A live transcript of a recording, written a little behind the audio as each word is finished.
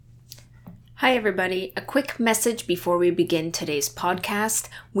Hi, everybody. A quick message before we begin today's podcast.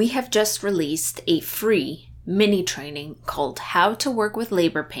 We have just released a free mini training called How to Work with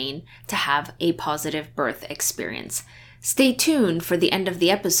Labor Pain to Have a Positive Birth Experience. Stay tuned for the end of the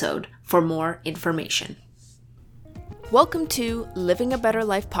episode for more information. Welcome to Living a Better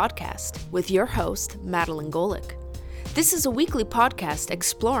Life podcast with your host, Madeline Golick. This is a weekly podcast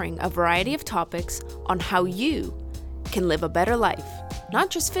exploring a variety of topics on how you can live a better life, not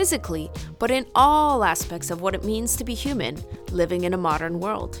just physically, but in all aspects of what it means to be human living in a modern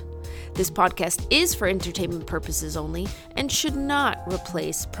world. This podcast is for entertainment purposes only and should not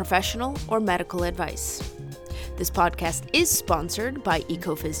replace professional or medical advice. This podcast is sponsored by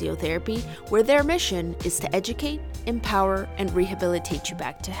Ecophysiotherapy, where their mission is to educate, empower, and rehabilitate you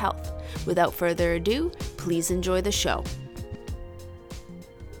back to health. Without further ado, please enjoy the show.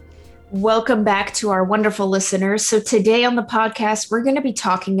 Welcome back to our wonderful listeners. So today on the podcast, we're going to be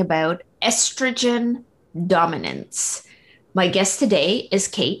talking about estrogen dominance. My guest today is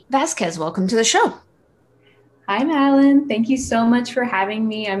Kate Vasquez. Welcome to the show. Hi, Madeline. Thank you so much for having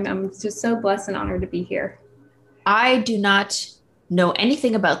me. I'm just so blessed and honored to be here. I do not know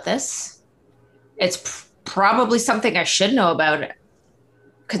anything about this. It's probably something I should know about,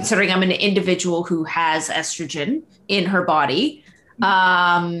 considering I'm an individual who has estrogen in her body.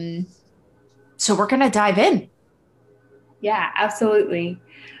 So we're going to dive in. Yeah, absolutely.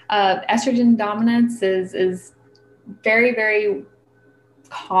 Estrogen dominance is very, very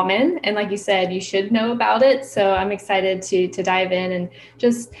common. And like you said, you should know about it. So I'm excited to dive in and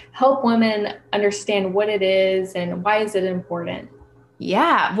just help women understand what it is and why is it important.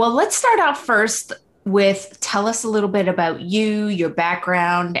 Yeah. Well, let's start off first with tell us a little bit about you, your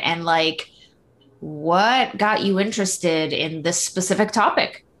background, and what got you interested in this specific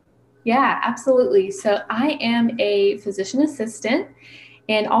topic. Yeah, absolutely. So I am a physician assistant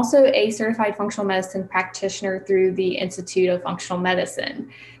and also a certified functional medicine practitioner through the Institute of Functional Medicine.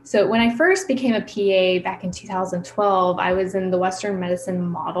 So when I first became a PA back in 2012, I was in the Western medicine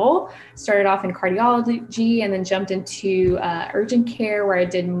model, started off in cardiology and then jumped into urgent care, where I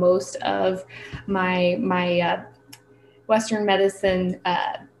did most of my Western medicine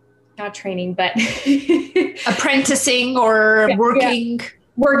not training, but apprenticing or working. Yeah.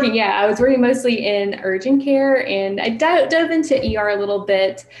 Working, yeah. I was working mostly in urgent care, and I dove into ER a little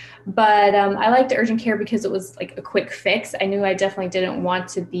bit, but I liked urgent care because it was like a quick fix. I knew I definitely didn't want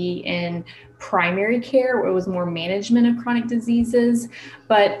to be in primary care, where it was more management of chronic diseases.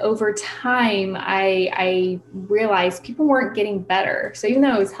 But over time, I realized people weren't getting better. So even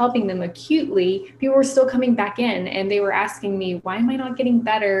though I was helping them acutely, people were still coming back in and they were asking me, why am I not getting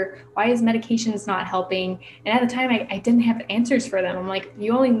better? Why is medications not helping? And at the time, I didn't have answers for them. I'm like,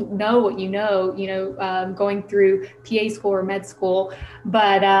 you only know what you know, going through PA school or med school.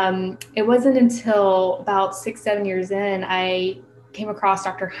 But it wasn't until about 6-7 years in, I came across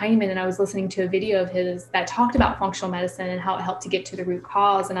Dr. Hyman, and I was listening to a video of his that talked about functional medicine and how it helped to get to the root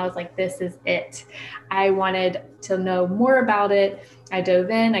cause. And I was like, this is it. I wanted to know more about it. I dove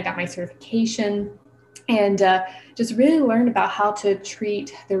in, I got my certification, and just really learned about how to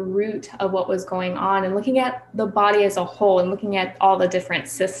treat the root of what was going on and looking at the body as a whole and looking at all the different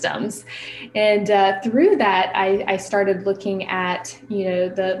systems. And through that, I started looking at,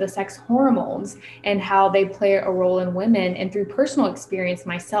 the sex hormones and how they play a role in women. And through personal experience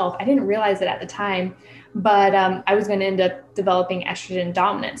myself, I didn't realize it at the time, but I was going to end up developing estrogen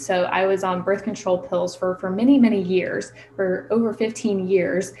dominance. So I was on birth control pills for many, many years, for over 15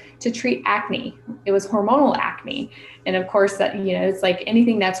 years, to treat acne. It was hormonal acne. And of course, that, it's like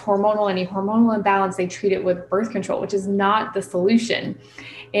anything that's hormonal, any hormonal imbalance, they treat it with birth control, which is not the solution.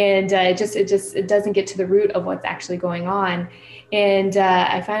 And it doesn't get to the root of what's actually going on. And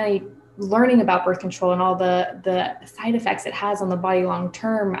I finally, learning about birth control and all the side effects it has on the body long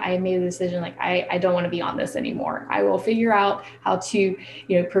term, I made a decision, I don't want to be on this anymore. I will figure out how to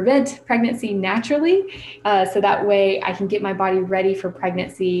prevent pregnancy naturally, so that way I can get my body ready for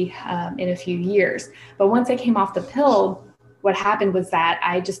pregnancy in a few years. But once I came off the pill, what happened was that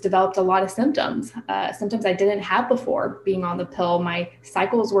I just developed a lot of symptoms I didn't have before being on the pill. My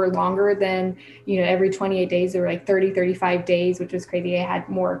cycles were longer than, every 28 days. They were like 30, 35 days, which was crazy. I had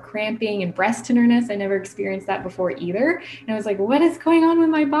more cramping and breast tenderness. I never experienced that before either. And I was like, what is going on with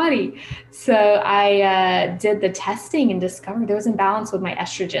my body? So I did the testing and discovered there was imbalance with my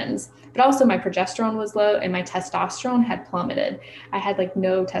estrogens, but also my progesterone was low and my testosterone had plummeted. I had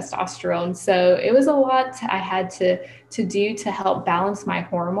no testosterone. So it was a lot I had to do to help balance my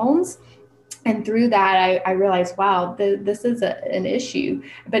hormones. And through that, I realized, wow, this is an issue,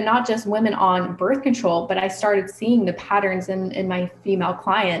 but not just women on birth control, but I started seeing the patterns in my female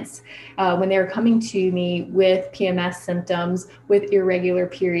clients when they were coming to me with PMS symptoms, with irregular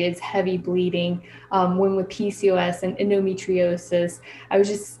periods, heavy bleeding, women with PCOS and endometriosis. I was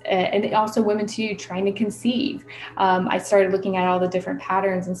just, and also women too, trying to conceive. I started looking at all the different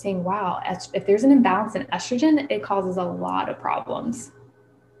patterns and saying, wow, if there's an imbalance in estrogen, it causes a lot of problems.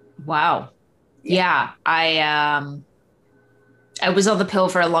 Wow. Yeah. I was on the pill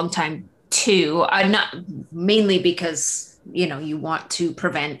for a long time too. I'm not mainly because, you want to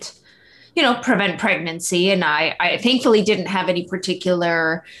prevent pregnancy. And I thankfully didn't have any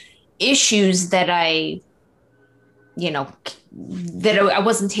particular issues that I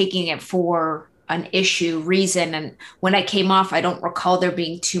wasn't taking it for an issue reason. And when I came off, I don't recall there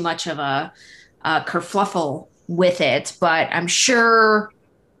being too much of a kerfluffle with it, but I'm sure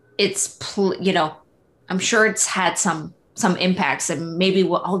I'm sure it's had some impacts, and maybe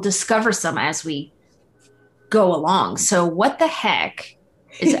I'll discover some as we go along. So what the heck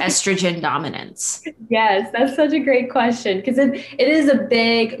is estrogen dominance? Yes, that's such a great question because it is a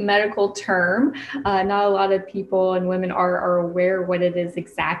big medical term. Not a lot of people and women are aware what it is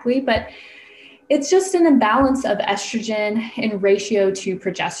exactly, but it's just an imbalance of estrogen in ratio to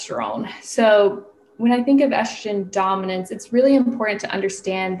progesterone. So when I think of estrogen dominance, it's really important to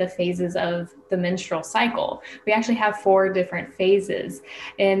understand the phases of the menstrual cycle. We actually have 4 different phases.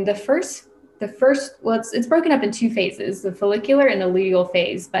 And it's broken up in 2 phases, the follicular and the luteal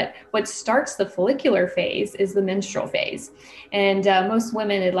phase. But what starts the follicular phase is the menstrual phase. And most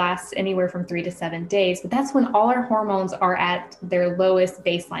women, it lasts anywhere from 3 to 7 days, but that's when all our hormones are at their lowest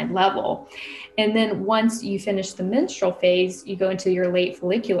baseline level. And then once you finish the menstrual phase, you go into your late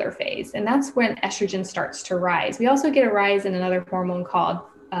follicular phase. And that's when estrogen starts to rise. We also get a rise in another hormone called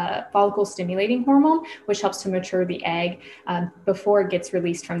follicle stimulating hormone, which helps to mature the egg before it gets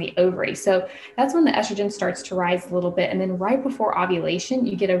released from the ovary. So that's when the estrogen starts to rise a little bit. And then right before ovulation,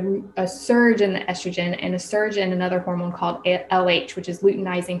 you get a surge in the estrogen and a surge in another hormone called LH, which is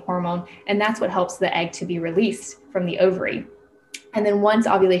luteinizing hormone. And that's what helps the egg to be released from the ovary. And then once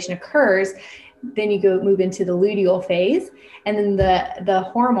ovulation occurs, then you move into the luteal phase, and then the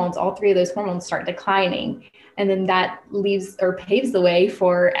hormones, all 3 of those hormones start declining. And then that leaves or paves the way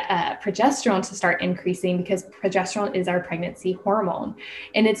for progesterone to start increasing, because progesterone is our pregnancy hormone.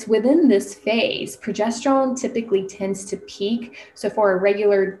 And it's within this phase, progesterone typically tends to peak. So for a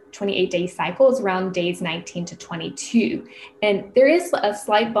regular 28-day cycle, it's around days 19 to 22. And there is a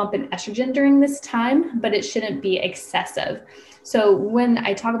slight bump in estrogen during this time, but it shouldn't be excessive. So when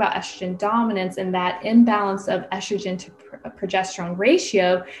I talk about estrogen dominance and that imbalance of estrogen to progesterone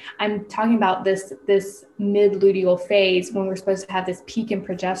ratio, I'm talking about this mid-luteal phase when we're supposed to have this peak in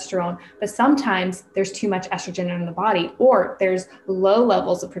progesterone, but sometimes there's too much estrogen in the body, or there's low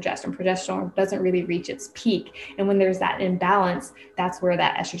levels of progesterone. Progesterone doesn't really reach its peak. And when there's that imbalance, that's where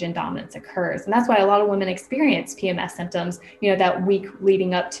that estrogen dominance occurs. And that's why a lot of women experience PMS symptoms, that week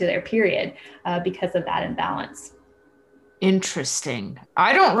leading up to their period because of that imbalance. Interesting.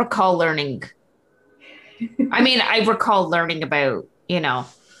 I don't recall learning. I mean, I recall learning about,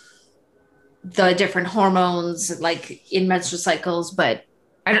 the different hormones like in menstrual cycles, but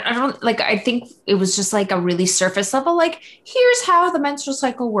I don't like, I think it was just like a really surface level, like, here's how the menstrual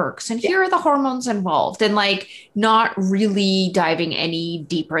cycle works and here are the hormones involved, and like not really diving any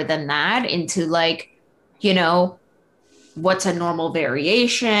deeper than that into like, what's a normal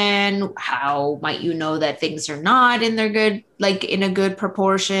variation? How might you know that things are not in their good, like in a good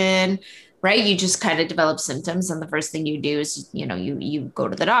proportion, right? You just kind of develop symptoms, and the first thing you do is, you go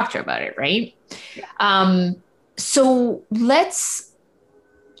to the doctor about it, right? Yeah. So let's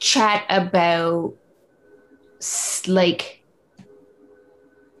chat about like,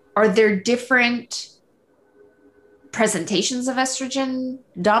 are there different presentations of estrogen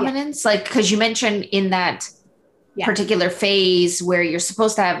dominance? Like, because you mentioned in that particular phase where you're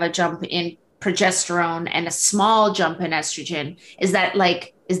supposed to have a jump in progesterone and a small jump in estrogen,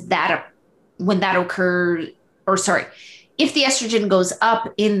 when that occurs, or sorry, if the estrogen goes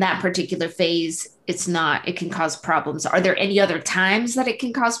up in that particular phase, it can cause problems. Are there any other times that it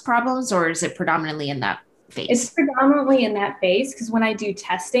can cause problems, or is it predominantly in that It's phase? predominantly in that phase because when I do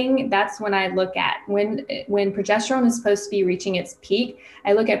testing, that's when I look at when progesterone is supposed to be reaching its peak.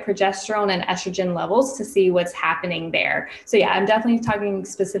 I look at progesterone and estrogen levels to see what's happening there. So yeah, I'm definitely talking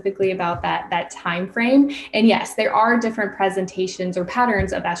specifically about that time frame. And yes, there are different presentations or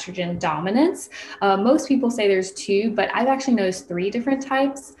patterns of estrogen dominance. Most people say there's two, but I've actually noticed three different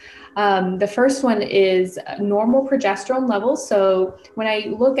types. The first one is normal progesterone levels. So when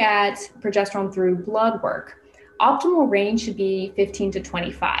I look at progesterone through blood work, optimal range should be 15 to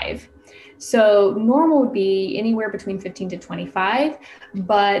 25. So normal would be anywhere between 15 to 25,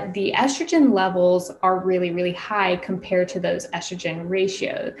 but the estrogen levels are really, really high compared to those estrogen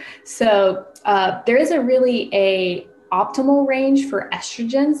ratios. So there isn't really a optimal range for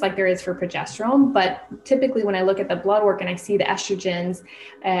estrogens like there is for progesterone, but typically when I look at the blood work and I see the estrogens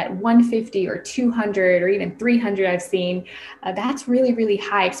at 150 or 200 or even 300 I've seen, that's really, really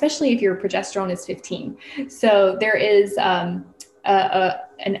high, especially if your progesterone is 15. So there is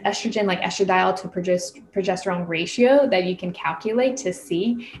an estrogen like estradiol to progesterone ratio that you can calculate to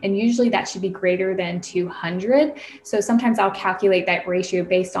see, and usually that should be greater than 200. So sometimes I'll calculate that ratio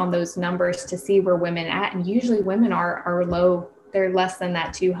based on those numbers to see where women at, and usually women are low, they're less than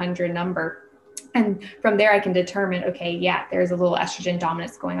that 200 number. And from there, I can determine, okay, yeah, there's a little estrogen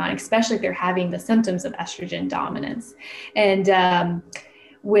dominance going on, especially if they're having the symptoms of estrogen dominance. And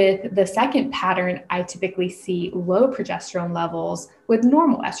with the second pattern, I typically see low progesterone levels with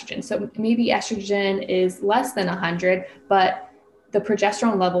normal estrogen. So maybe estrogen is less than 100, but the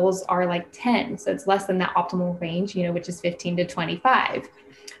progesterone levels are like 10. So it's less than that optimal range, which is 15 to 25.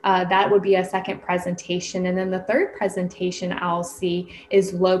 That would be a second presentation. And then the third presentation I'll see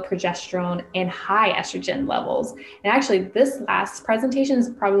is low progesterone and high estrogen levels. And actually, this last presentation is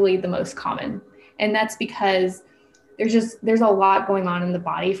probably the most common. And that's because there's a lot going on in the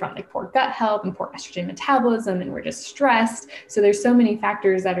body, from like poor gut health and poor estrogen metabolism, and we're just stressed. So there's so many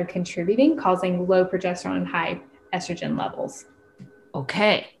factors that are contributing, causing low progesterone and high estrogen levels.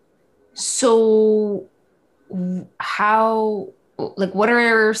 Okay. So what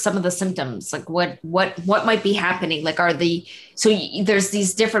are some of the symptoms? Like what might be happening? Like there's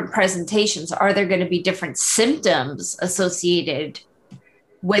these different presentations. Are there going to be different symptoms associated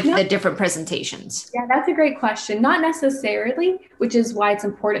with the different presentations? Yeah, that's a great question. Not necessarily, which is why it's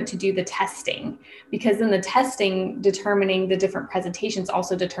important to do the testing, because in the testing, determining the different presentations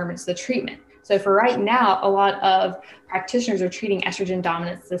also determines the treatment. So for right now, a lot of practitioners are treating estrogen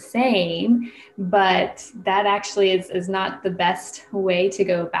dominance the same, but that actually is not the best way to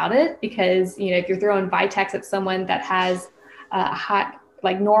go about it, because if you're throwing Vitex at someone that has high,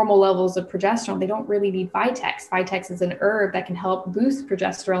 like normal levels of progesterone, they don't really need Vitex. Vitex is an herb that can help boost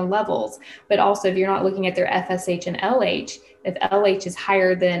progesterone levels. But also, if you're not looking at their FSH and LH, if LH is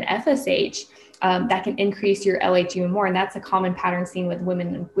higher than FSH, that can increase your LH even more. And that's a common pattern seen with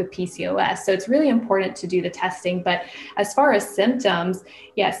women with PCOS. So it's really important to do the testing. But as far as symptoms,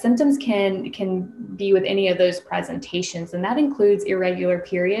 symptoms can be with any of those presentations. And that includes irregular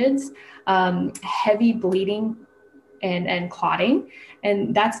periods, heavy bleeding, and clotting.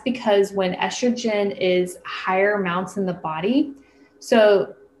 And that's because when estrogen is higher amounts in the body,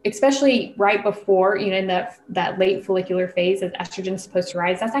 so especially right before, in that late follicular phase as estrogen is supposed to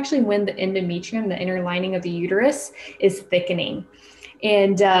rise, that's actually when the endometrium, the inner lining of the uterus, is thickening.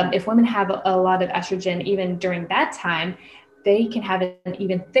 And if women have a lot of estrogen, even during that time, they can have an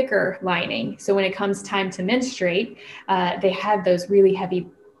even thicker lining. So when it comes time to menstruate, they have those really heavy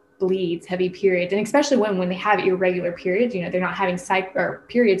bleeds, heavy periods, and especially when they have irregular periods, they're not having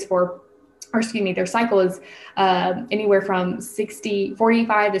periods their cycle is anywhere from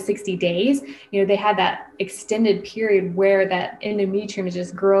 45 to 60 days. They had that extended period where that endometrium is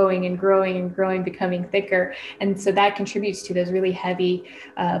just growing and growing and growing, becoming thicker. And so that contributes to those really heavy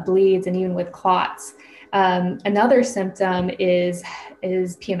bleeds, and even with clots. Another symptom is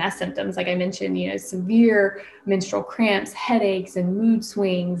PMS symptoms. Like I mentioned, severe menstrual cramps, headaches, and mood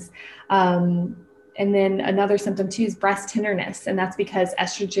swings. And then another symptom too is breast tenderness. And that's because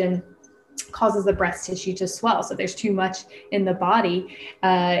estrogen causes the breast tissue to swell. So if there's too much in the body,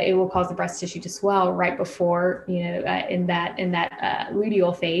 it will cause the breast tissue to swell right before, in that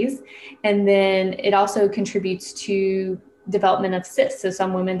luteal phase. And then it also contributes to development of cysts. So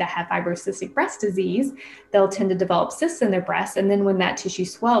some women that have fibrocystic breast disease, they'll tend to develop cysts in their breasts. And then when that tissue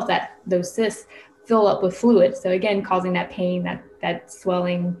swells, those cysts fill up with fluid. So again, causing that pain, that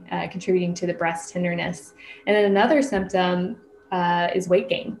swelling, contributing to the breast tenderness. And then another symptom is weight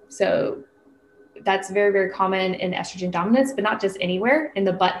gain. So that's very, very common in estrogen dominance, but not just anywhere, in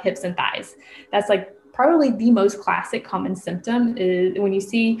the butt, hips, and thighs. That's like probably the most classic common symptom is when you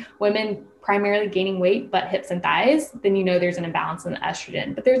see women primarily gaining weight, but hips and thighs, then you know there's an imbalance in the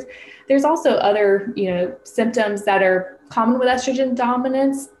estrogen. But there's also other, symptoms that are common with estrogen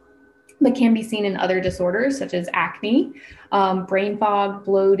dominance that can be seen in other disorders such as acne, brain fog,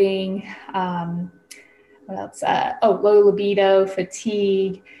 bloating, what else? Low libido,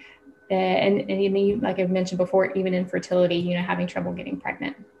 fatigue, and like I've mentioned before, even infertility, having trouble getting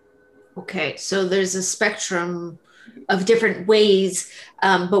pregnant. Okay, so there's a spectrum of different ways,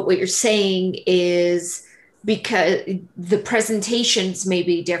 but what you're saying is because the presentations may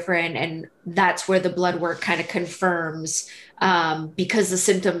be different, and that's where the blood work kind of confirms, because the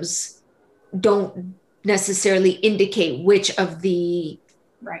symptoms don't necessarily indicate which of the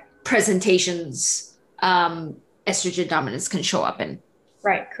presentations estrogen dominance can show up in.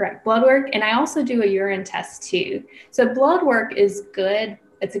 Right, correct. Blood work. And I also do a urine test too. So blood work is good.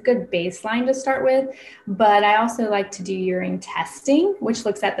 It's a good baseline to start with, but I also like to do urine testing, which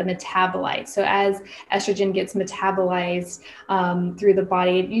looks at the metabolites. So as estrogen gets metabolized through the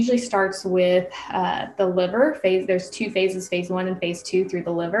body, it usually starts with the liver phase. There's two phases, phase 1 and phase 2 through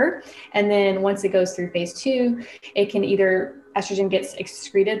the liver. And then once it goes through phase 2, it can either estrogen gets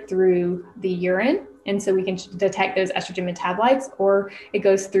excreted through the urine, and so we can detect those estrogen metabolites, or it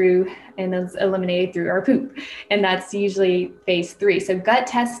goes through and is eliminated through our poop. And that's usually phase 3. So gut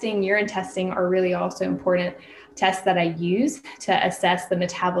testing, urine testing are really also important tests that I use to assess the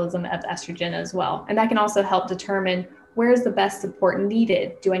metabolism of estrogen as well. And that can also help determine where is the best support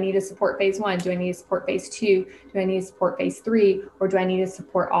needed. Do I need to support phase 1? Do I need to support phase 2? Do I need to support phase 3? Or do I need to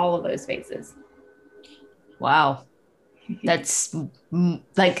support all of those phases? Wow. That's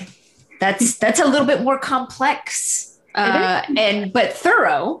that's a little bit more complex, but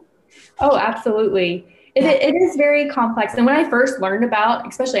thorough. Oh, absolutely. It is very complex. And when I first learned about,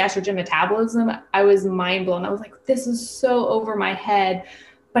 especially estrogen metabolism, I was mind blown. I was like, this is so over my head.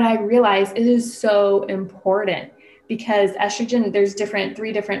 But I realized it is so important because estrogen, there's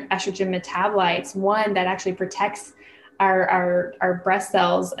three different estrogen metabolites. One that actually protects our breast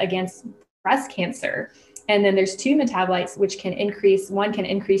cells against breast cancer. And then there's 2 metabolites which can increase. One can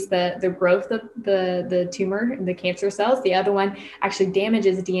increase the growth of the tumor, the cancer cells. The other one actually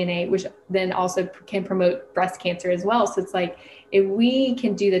damages DNA, which then also can promote breast cancer as well. So it's like, if we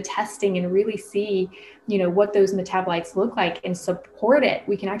can do the testing and really see, what those metabolites look like and support it,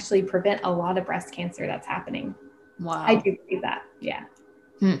 we can actually prevent a lot of breast cancer that's happening. Wow. I do believe that. Yeah.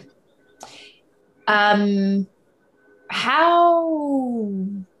 How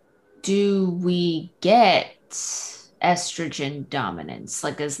do we get estrogen dominance?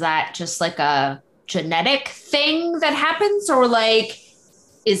 Like, is that just like a genetic thing that happens, or like,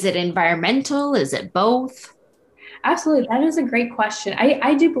 is it environmental? Is it both? Absolutely. That is a great question.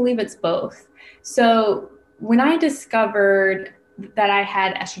 I do believe it's both. So when I discovered that I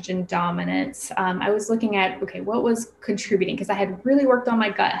had estrogen dominance, I was looking at, okay, what was contributing? Because I had really worked on my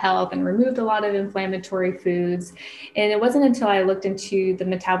gut health and removed a lot of inflammatory foods. And it wasn't until I looked into the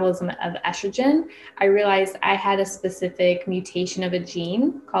metabolism of estrogen, I realized I had a specific mutation of a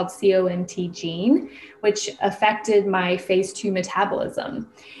gene called CONT gene, which affected my phase 2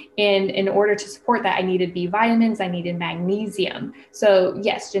 metabolism. And in order to support that, I needed B vitamins, I needed magnesium. So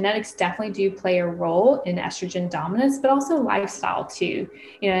yes, genetics definitely do play a role in estrogen dominance, but also lifestyle too.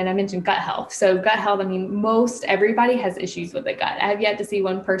 And I mentioned gut health. So gut health, most everybody has issues with the gut. I have yet to see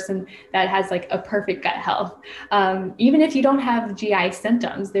one person that has like a perfect gut health. Even if you don't have GI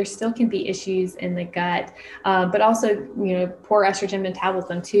symptoms, there still can be issues in the gut, but also, poor estrogen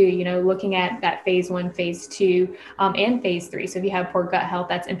metabolism too, looking at that phase 1, phase 2, and phase 3. So if you have poor gut health,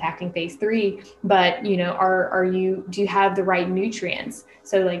 that's impacting phase 3, but do you have the right nutrients?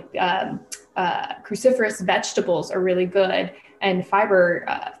 So like cruciferous vegetables are really good, and fiber,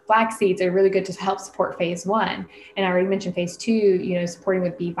 flax seeds are really good to help support phase 1. And I already mentioned phase 2, supporting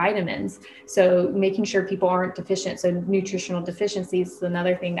with B vitamins. So making sure people aren't deficient. So nutritional deficiencies is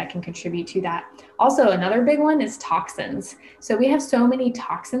another thing that can contribute to that. Also, another big one is toxins. So we have so many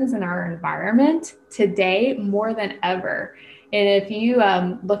toxins in our environment today, more than ever. And if you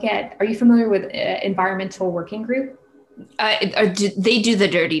look at, are you familiar with Environmental Working Group? They do the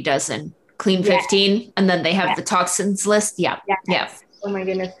Dirty Dozen, Clean 15, and then they have the toxins list. Yeah. Oh my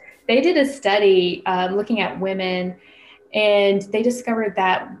goodness. They did a study looking at women, and they discovered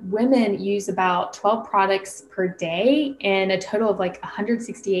that women use about 12 products per day and a total of like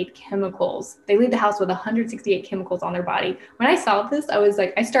 168 chemicals. They leave the house with 168 chemicals on their body. When I saw this,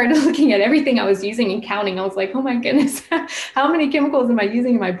 I started looking at everything I was using and counting. I was like, oh my goodness, how many chemicals am I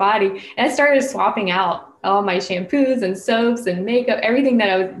using in my body? And I started swapping out all my shampoos and soaps and makeup, everything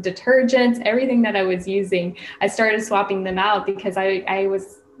that detergents, everything that I was using. I started swapping them out because I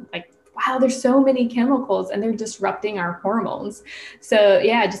was like wow, there's so many chemicals and they're disrupting our hormones. So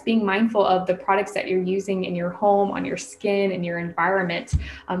yeah, just being mindful of the products that you're using in your home, on your skin, and your environment,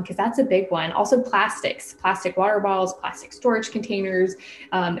 because that's a big one. Also plastics, plastic water bottles, plastic storage containers,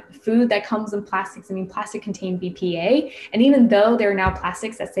 food that comes in plastics. I mean, plastic contain BPA. And even though there are now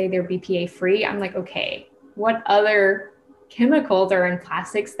plastics that say they're BPA free, I'm like, okay, what other chemicals are in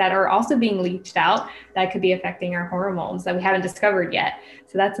plastics that are also being leached out that could be affecting our hormones that we haven't discovered yet?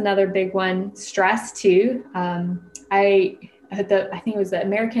 So that's another big one. Stress too. I think it was the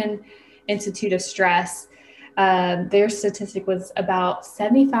American Institute of Stress. Their statistic was about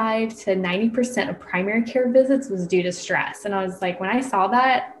 75 to 90% of primary care visits was due to stress. And I was like, when I saw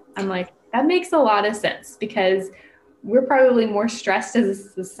that, I'm like, that makes a lot of sense, because we're probably more stressed as a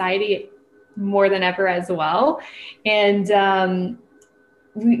society more than ever as well. And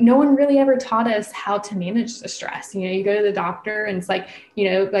no one really ever taught us how to manage the stress. You know, you go to the doctor and it's like, you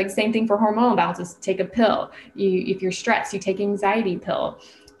know, like same thing for hormonal imbalances, take a pill. If you're stressed, you take an anxiety pill.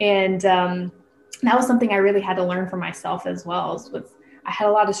 And that was something I really had to learn for myself as well. I had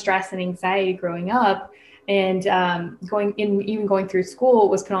a lot of stress and anxiety growing up, and even going through school,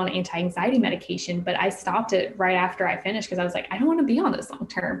 was put on anti-anxiety medication, but I stopped it right after I finished because I was like, I don't want to be on this long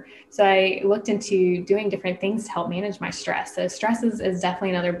term. So I looked into doing different things to help manage my stress. So stress is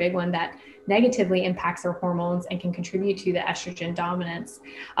definitely another big one that negatively impacts our hormones and can contribute to the estrogen dominance.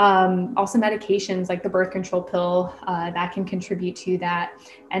 Also medications like the birth control pill, that can contribute to that,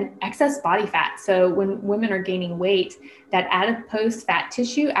 and excess body fat. So when women are gaining weight, that adipose fat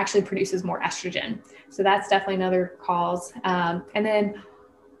tissue actually produces more estrogen. So that's definitely another cause. And then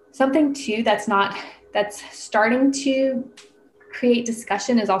something too that's starting to create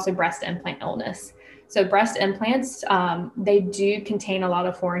discussion is also breast implant illness. So breast implants, they do contain a lot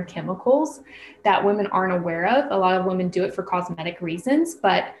of foreign chemicals that women aren't aware of. A lot of women do it for cosmetic reasons,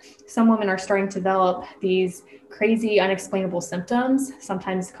 but some women are starting to develop these crazy, unexplainable symptoms,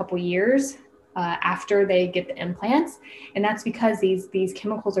 sometimes a couple years after they get the implants. And that's because these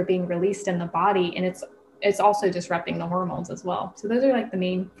chemicals are being released in the body, and it's also disrupting the hormones as well. So those are like the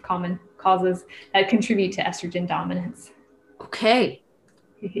main common causes that contribute to estrogen dominance. Okay.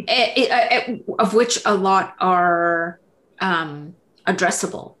 Of which a lot are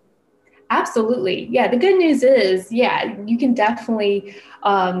addressable. Absolutely. Yeah. The good news is, yeah, you can definitely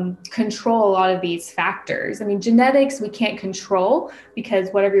control a lot of these factors. I mean, genetics, we can't control because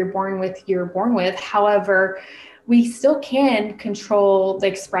whatever you're born with, you're born with. However, we still can control the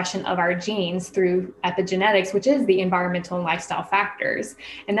expression of our genes through epigenetics, which is the environmental and lifestyle factors.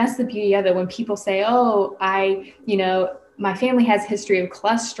 And that's the beauty of it. When people say, oh, my family has a history of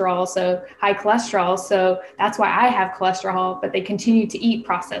cholesterol, so high cholesterol, so that's why I have cholesterol, but they continue to eat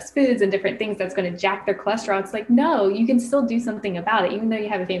processed foods and different things that's going to jack their cholesterol. It's like, no, you can still do something about it, even though you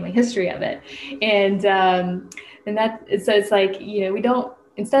have a family history of it. And so it's like, we don't,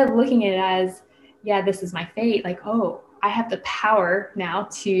 instead of looking at it as, yeah, this is my fate, like, oh, I have the power now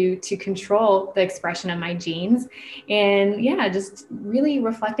to control the expression of my genes. And yeah, just really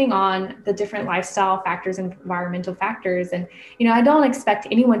reflecting on the different lifestyle factors and environmental factors. And, I don't expect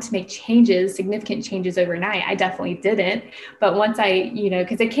anyone to make significant changes overnight. I definitely didn't. But once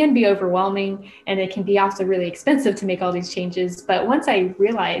because it can be overwhelming and it can be also really expensive to make all these changes. But once I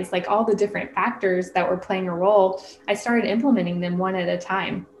realized like all the different factors that were playing a role, I started implementing them one at a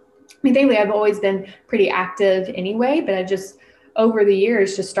time. I mean, thankfully, I've always been pretty active anyway, but I just over the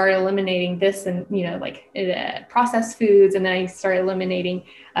years just started eliminating this and, processed foods. And then I started eliminating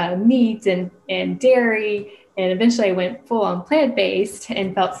meat and dairy. And eventually I went full on plant-based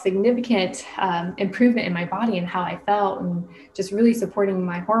and felt significant improvement in my body and how I felt, and just really supporting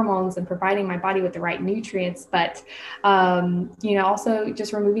my hormones and providing my body with the right nutrients. But, also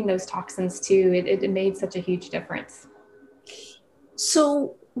just removing those toxins too, it made such a huge difference.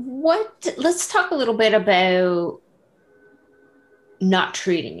 So let's talk a little bit about not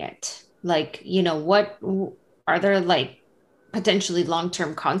treating it. Like, what are there like potentially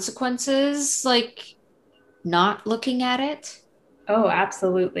long-term consequences, like not looking at it? Oh,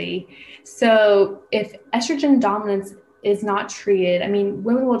 absolutely. So if estrogen dominance is not treated, I mean,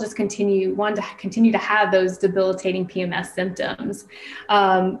 women will just continue to have those debilitating PMS symptoms.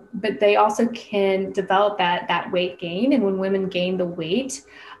 But they also can develop that weight gain. And when women gain the weight,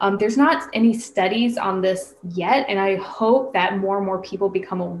 there's not any studies on this yet. And I hope that more and more people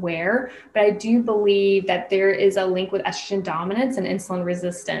become aware. But I do believe that there is a link with estrogen dominance and insulin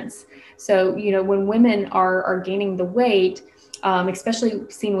resistance. So, when women are gaining the weight, especially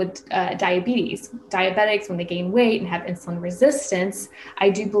seen with diabetics, when they gain weight and have insulin resistance,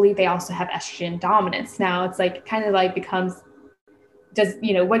 I do believe they also have estrogen dominance. Now it's like kind of like becomes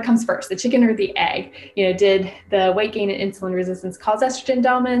what comes first, the chicken or the egg? Did the weight gain and insulin resistance cause estrogen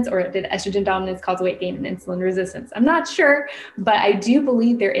dominance, or did estrogen dominance cause weight gain and insulin resistance? I'm not sure, but I do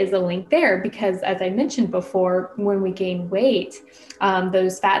believe there is a link there, because as I mentioned before, when we gain weight,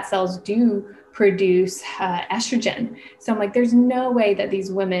 those fat cells do produce estrogen. So I'm like, there's no way that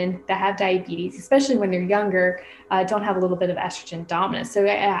these women that have diabetes, especially when they're younger, don't have a little bit of estrogen dominance. So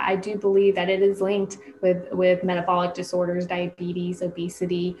I do believe that it is linked with metabolic disorders, diabetes,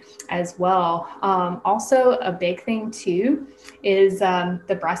 obesity as well. Also, a big thing too is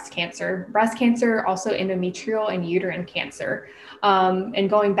the breast cancer, also endometrial and uterine cancer. And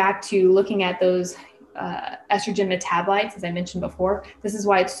going back to looking at those estrogen metabolites, as I mentioned before, this is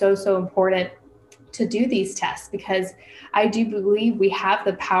why it's so important to do these tests, because I do believe we have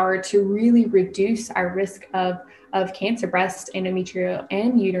the power to really reduce our risk of cancer, breast, endometrial,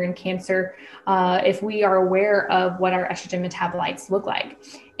 and uterine cancer, if we are aware of what our estrogen metabolites look like.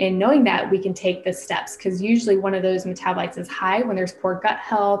 And knowing that, we can take the steps, because usually one of those metabolites is high when there's poor gut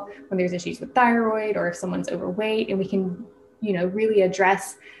health, when there's issues with thyroid, or if someone's overweight, and we can really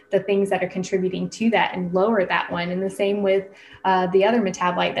address the things that are contributing to that and lower that one. And the same with the other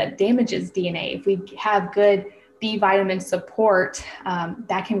metabolite that damages DNA. If we have good B vitamin support,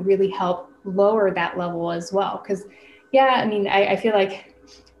 that can really help lower that level as well. Because I feel like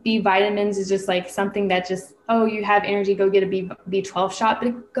B vitamins is just like something that just, you have energy, go get a B12 shot, but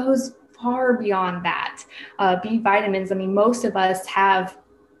it goes far beyond that. B vitamins, most of us have,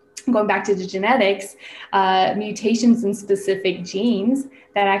 going back to the genetics, mutations in specific genes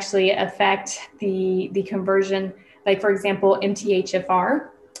that actually affect the conversion. Like, for example, MTHFR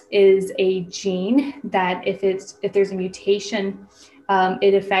is a gene that if there's a mutation,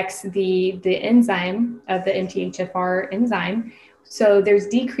 it affects the enzyme of the MTHFR enzyme. So there's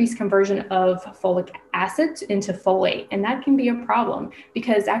decreased conversion of folic acid into folate, and that can be a problem,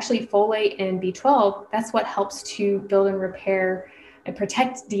 because actually folate and B12, that's what helps to build and repair and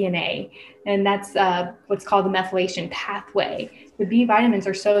protect DNA. And that's what's called the methylation pathway. The B vitamins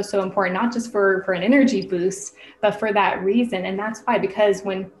are so important, not just for an energy boost, but for that reason. And that's why, because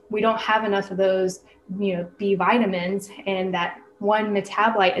when we don't have enough of those, B vitamins, and that one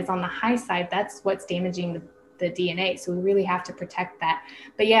metabolite is on the high side, that's what's damaging the DNA. So we really have to protect that.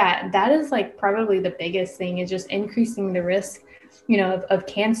 But yeah, that is like probably the biggest thing, is just increasing the risk, of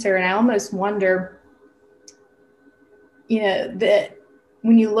cancer. And I almost wonder, that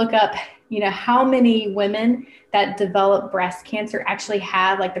when you look up, how many women that develop breast cancer actually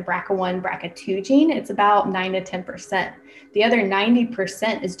have like the BRCA1, BRCA2 gene, it's about 9 to 10%. The other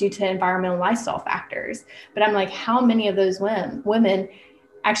 90% is due to environmental lifestyle factors. But I'm like, how many of those women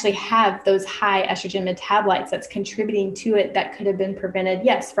actually have those high estrogen metabolites that's contributing to it, that could have been prevented,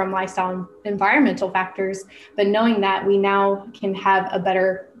 yes, from lifestyle and environmental factors, but knowing that we now can have a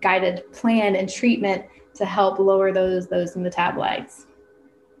better guided plan and treatment to help lower those metabolites.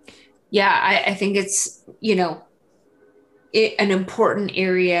 Yeah, I think it's, an important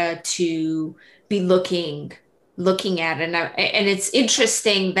area to be looking at. And it's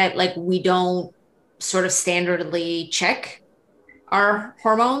interesting that like we don't sort of standardly check our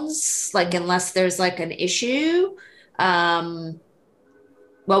hormones, like unless there's like an issue. Well,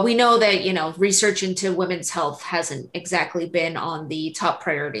 we know that, research into women's health hasn't exactly been on the top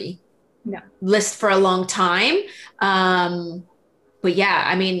priority list for a long time. But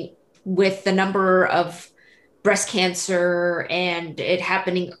yeah, with the number of breast cancer and it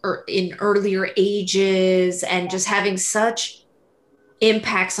happening in earlier ages and just having such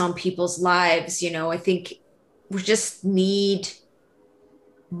impacts on people's lives, I think we just need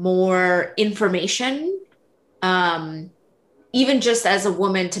more information, even just as a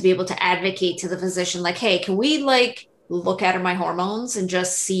woman, to be able to advocate to the physician, like, hey, can we like look at my hormones and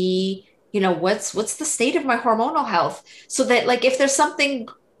just see, what's the state of my hormonal health, so that like if there's something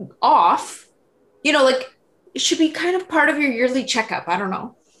off, like it should be kind of part of your yearly checkup. I don't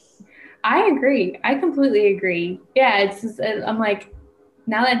know. I agree. I completely agree. Yeah, it's just, I'm like,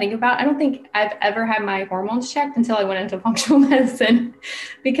 now that I think about it, I don't think I've ever had my hormones checked until I went into functional medicine,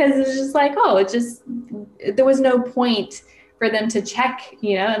 because it's just like, there was no point for them to check,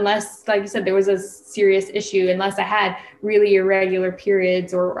 unless, like you said, there was a serious issue, unless I had really irregular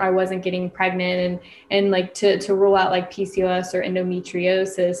periods or I wasn't getting pregnant, and like to rule out like PCOS or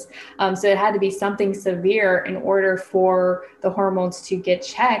endometriosis. So it had to be something severe in order for the hormones to get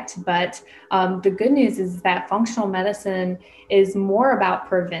checked. But the good news is that functional medicine is more about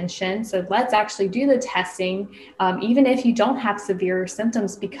prevention. So let's actually do the testing, even if you don't have severe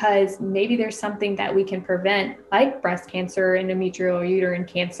symptoms, because maybe there's something that we can prevent, like breast cancer cancer, endometrial or uterine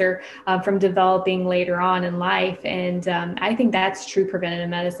cancer, from developing later on in life. And I think that's true preventative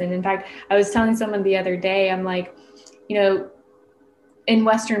medicine. In fact, I was telling someone the other day, I'm like, in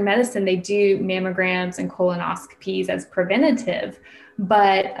Western medicine, they do mammograms and colonoscopies as preventative.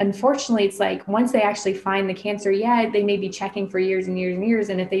 But unfortunately, it's like once they actually find the cancer, they may be checking for years and years and years.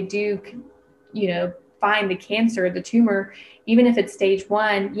 And if they do, find the cancer, the tumor, even if it's stage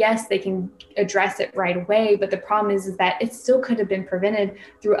 1, yes, they can address it right away. But the problem is that it still could have been prevented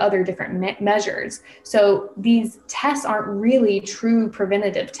through other different measures. So these tests aren't really true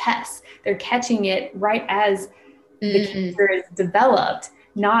preventative tests. They're catching it right as the cancer is developed,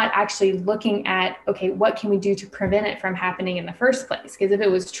 not actually looking at, okay, what can we do to prevent it from happening in the first place? Because if it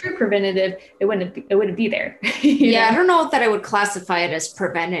was true preventative, it wouldn't be there. Yeah, I don't know that I would classify it as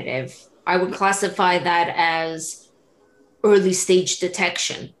preventative. I would classify that as early stage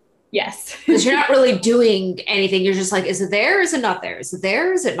detection. Yes. Because you're not really doing anything. You're just like, is it there? Is it not there? Is it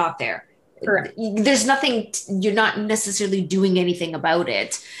there? Is it not there? Correct. There's nothing, you're not necessarily doing anything about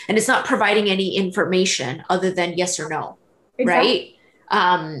it. And it's not providing any information other than yes or no. Exactly.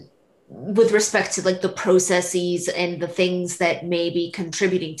 Right? With respect to like the processes and the things that may be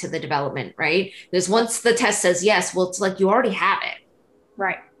contributing to the development, right? Because once the test says yes, well, it's like you already have it.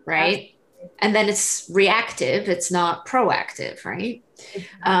 Right. Right. Absolutely. And then it's reactive. It's not proactive. Right.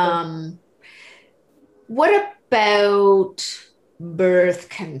 Exactly. What about birth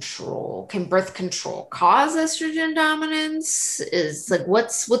control? Can birth control cause estrogen dominance? Is like,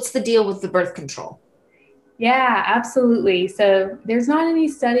 what's the deal with the birth control? Yeah, absolutely. So there's not any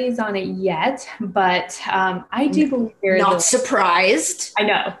studies on it yet, but I do believe there is. Not surprised. I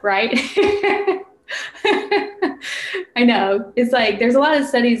know, right? I know. It's like there's a lot of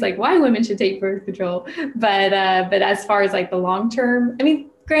studies like why women should take birth control, but as far as like the long term, I mean,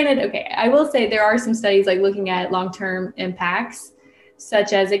 granted, okay, I will say there are some studies like looking at long term impacts,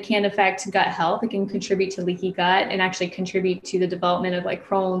 such as it can affect gut health. It can contribute to leaky gut and actually contribute to the development of like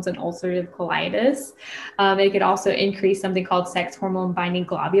Crohn's and ulcerative colitis. It could also increase something called sex hormone binding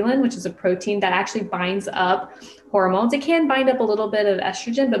globulin, which is a protein that actually binds up hormones. It can bind up a little bit of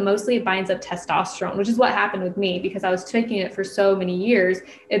estrogen, but mostly it binds up testosterone, which is what happened with me because I was taking it for so many years.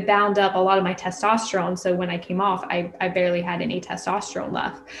 It bound up a lot of my testosterone. So when I came off, I barely had any testosterone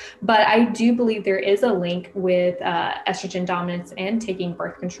left. But I do believe there is a link with estrogen dominance and taking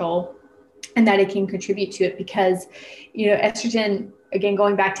birth control, and that it can contribute to it because, estrogen, again,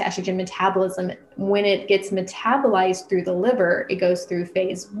 going back to estrogen metabolism, when it gets metabolized through the liver, it goes through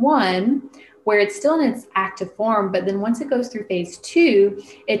phase 1, where it's still in its active form. But then once it goes through phase 2,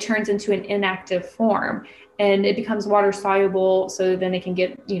 it turns into an inactive form and it becomes water soluble. So then it can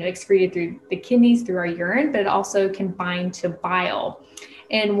get, excreted through the kidneys, through our urine, but it also can bind to bile.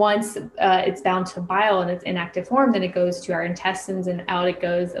 And once it's bound to bile in its inactive form, then it goes to our intestines and out it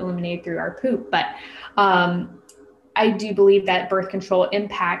goes, eliminated through our poop. But I do believe that birth control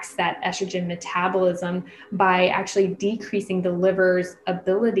impacts that estrogen metabolism by actually decreasing the liver's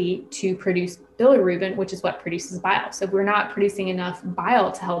ability to produce bilirubin, which is what produces bile. So if we're not producing enough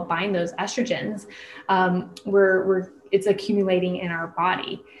bile to help bind those estrogens, it's accumulating in our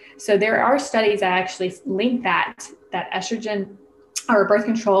body. So there are studies that actually link that estrogen or birth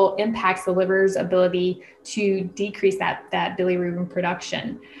control impacts the liver's ability to decrease that bilirubin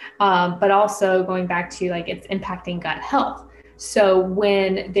production. But also going back to like it's impacting gut health. So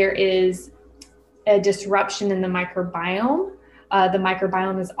when there is a disruption in the microbiome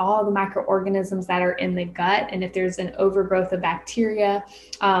is all the microorganisms that are in the gut. And if there's an overgrowth of bacteria,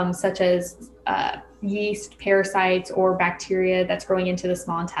 such as yeast, parasites, or bacteria that's growing into the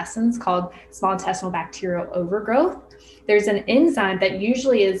small intestines called small intestinal bacterial overgrowth, there's an enzyme that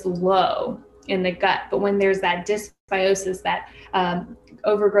usually is low in the gut. But when there's that dysbiosis, that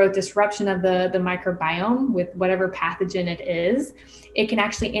overgrowth disruption of the microbiome with whatever pathogen it is, it can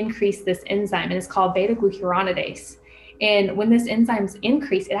actually increase this enzyme, and it's called beta-glucuronidase. And when this enzyme's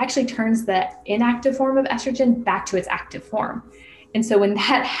increased, it actually turns the inactive form of estrogen back to its active form. And so when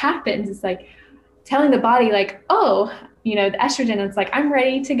that happens, it's like telling the body like, oh, the estrogen, it's like, I'm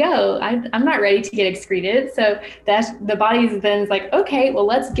ready to go. I'm not ready to get excreted. So the body then is like, okay, well,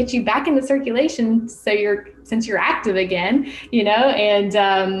 let's get you back into circulation. Since you're active again, and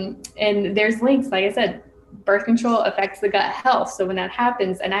there's links, like I said, birth control affects the gut health. So when that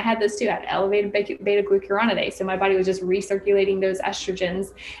happens, and I had this too, I had elevated beta-glucuronidase. So my body was just recirculating those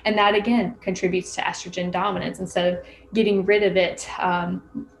estrogens. And that again contributes to estrogen dominance instead of getting rid of it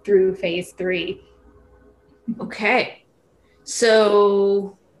through phase 3. Okay.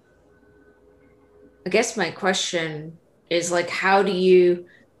 So I guess my question is like, how do you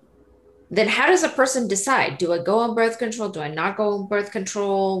then how does a person decide? Do I go on birth control? Do I not go on birth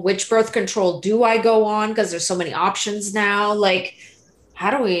control? Which birth control do I go on? Because there's so many options now. Like, how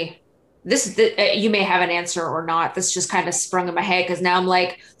do we? You may have an answer or not. This just kind of sprung in my head because now I'm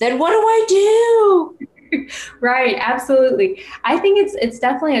like, then what do I do? Right, absolutely. I think it's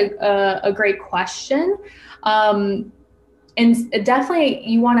definitely a great question. And definitely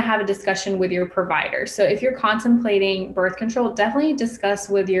you want to have a discussion with your provider. So if you're contemplating birth control, definitely discuss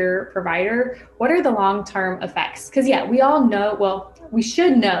with your provider, what are the long-term effects? Because yeah, we all know, well, we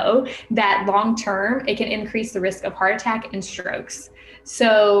should know that long-term, it can increase the risk of heart attack and strokes.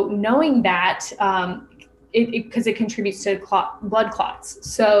 So knowing that, because it contributes to blood clots.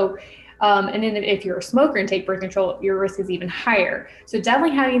 So and then if you're a smoker and take birth control, your risk is even higher. So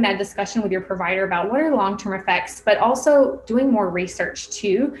definitely having that discussion with your provider about what are the long-term effects, but also doing more research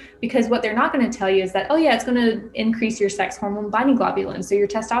too, because what they're not going to tell you is that, oh yeah, it's going to increase your sex hormone binding globulin. So your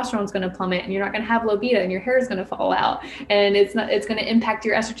testosterone is going to plummet and you're not going to have libido and your hair is going to fall out. And it's going to impact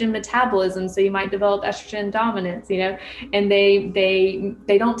your estrogen metabolism. So you might develop estrogen dominance, and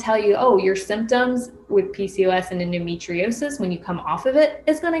they don't tell you, oh, your symptoms with PCOS and endometriosis, when you come off of it,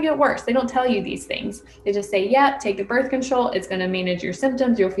 it's going to get worse. They don't tell you these things. They just say, yeah, take the birth control. It's going to manage your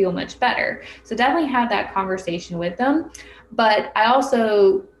symptoms. You'll feel much better. So definitely have that conversation with them. But I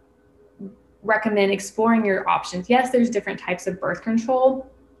also recommend exploring your options. Yes, there's different types of birth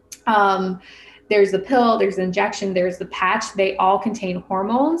control. There's the pill, there's the injection, there's the patch. They all contain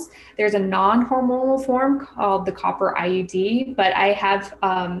hormones. There's a non-hormonal form called the copper IUD, but I have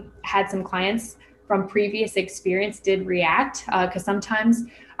had some clients from previous experience did react because sometimes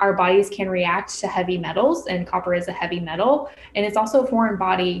our bodies can react to heavy metals, and copper is a heavy metal, and it's also a foreign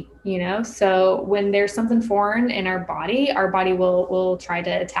body, so when there's something foreign in our body will try to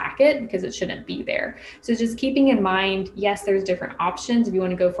attack it because it shouldn't be there. So just keeping in mind, yes, there's different options. If you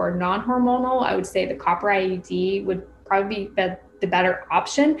want to go for a non-hormonal, I would say the copper IUD would probably be the better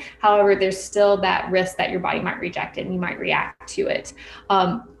option. However, there's still that risk that your body might reject it and you might react to it.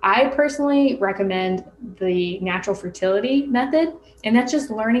 I personally recommend the natural fertility method, and that's just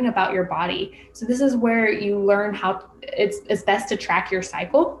learning about your body. So this is where you learn how it's best to track your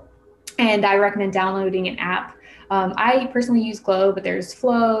cycle. And I recommend downloading an app. I personally use Glow, but there's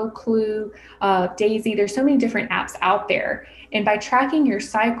Flow, Clue, Daisy. There's so many different apps out there. And by tracking your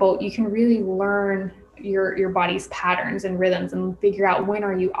cycle, you can really learn your body's patterns and rhythms and figure out when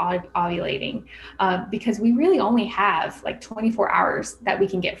are you ovulating, because we really only have like 24 hours that we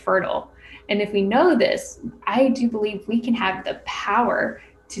can get fertile. And if we know this, I do believe we can have the power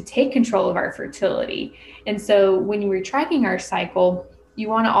to take control of our fertility. And so when you're tracking our cycle, you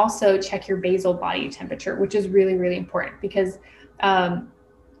want to also check your basal body temperature, which is really, really important, because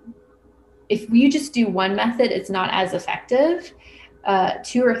if you just do one method, it's not as effective.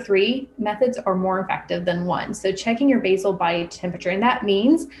 2 or 3 methods are more effective than one. So checking your basal body temperature, and that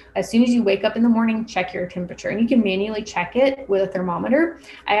means as soon as you wake up in the morning, check your temperature, and you can manually check it with a thermometer.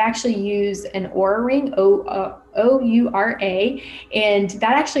 I actually use an Oura Ring, OURA, and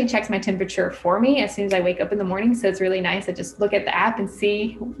that actually checks my temperature for me as soon as I wake up in the morning. So it's really nice. I just look at the app and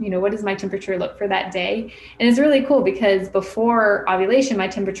see, what does my temperature look for that day? And it's really cool because before ovulation, my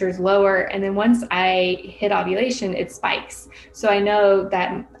temperature is lower. And then once I hit ovulation, it spikes. So I know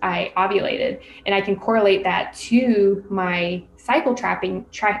that I ovulated, and I can correlate that to my cycle tracking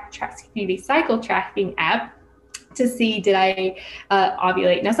app to see, did I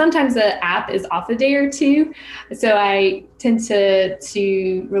ovulate? Now, sometimes the app is off a day or two, so I tend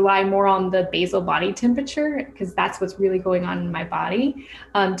to rely more on the basal body temperature because that's what's really going on in my body.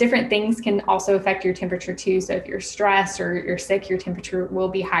 Different things can also affect your temperature too. So if you're stressed or you're sick, your temperature will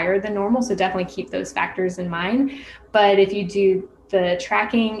be higher than normal. So definitely keep those factors in mind. But if you do the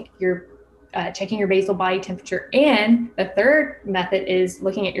tracking, you're checking your basal body temperature. And the third method is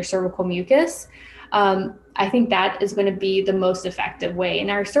looking at your cervical mucus. I think that is going to be the most effective way. And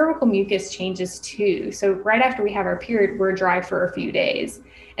our cervical mucus changes too. So right after we have our period, we're dry for a few days.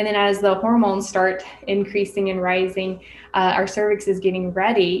 And then as the hormones start increasing and rising, our cervix is getting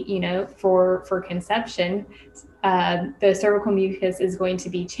ready, for conception. The cervical mucus is going to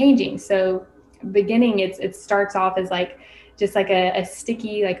be changing. So beginning, it starts off as just like a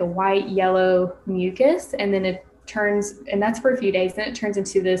sticky, like a white, yellow mucus. And then it turns, and that's for a few days, then it turns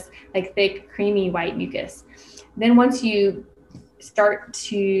into this like thick, creamy white mucus. Then once you start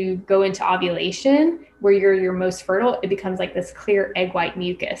to go into ovulation, where you're your most fertile, it becomes like this clear egg white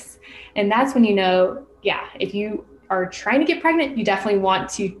mucus. And that's when if you are trying to get pregnant, you definitely want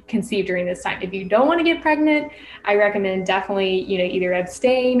to conceive during this time. If you don't want to get pregnant, I recommend definitely, either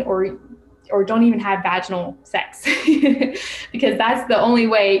abstain or or don't even have vaginal sex because that's the only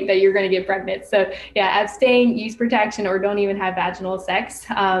way that you're going to get pregnant. So yeah, abstain, use protection, or don't even have vaginal sex.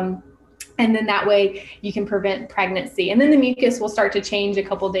 And then that way you can prevent pregnancy. And then the mucus will start to change a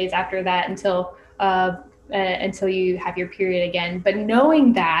couple of days after that until you have your period again. But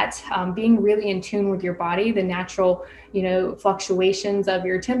knowing that, being really in tune with your body, the natural, fluctuations of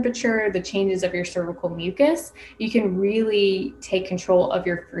your temperature, the changes of your cervical mucus, you can really take control of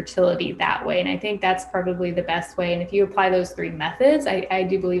your fertility that way. And I think that's probably the best way. And if you apply those 3 methods, I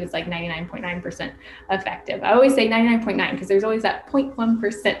do believe it's like 99.9% effective. I always say 99.9 because there's always that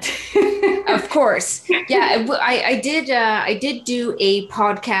 0.1%. Of course. Yeah. I did do a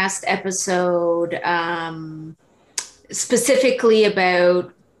podcast episode, specifically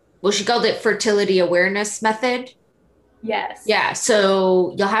about, well, she called it fertility awareness method. Yes. Yeah.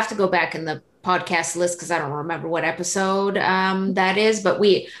 So you'll have to go back in the podcast list because I don't remember what episode that is, but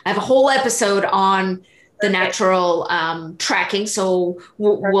I have a whole episode on the natural tracking. So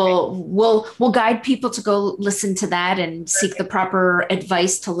we'll guide people to go listen to that and seek the proper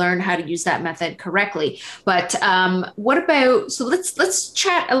advice to learn how to use that method correctly. But what about, so let's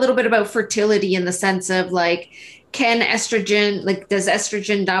chat a little bit about fertility in the sense of like, does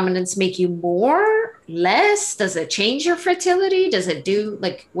estrogen dominance make you more, less? Does it change your fertility? Does it do,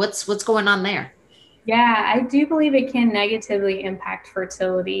 like, what's going on there? Yeah, I do believe it can negatively impact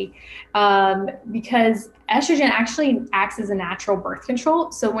fertility because estrogen actually acts as a natural birth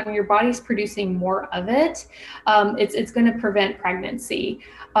control. So when your body's producing more of it, it's going to prevent pregnancy.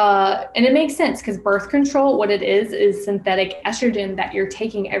 And it makes sense because birth control, what it is synthetic estrogen that you're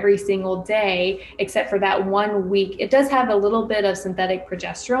taking every single day, except for that 1 week. It does have a little bit of synthetic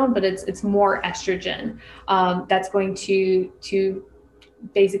progesterone, but it's more estrogen that's going to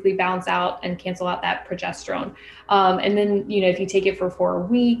basically balance out and cancel out that progesterone. And then, if you take it for 4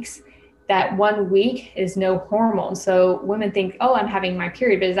 weeks, that 1 week is no hormone. So women think, oh, I'm having my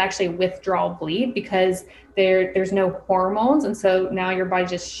period, but it's actually withdrawal bleed because there's no hormones. And so now your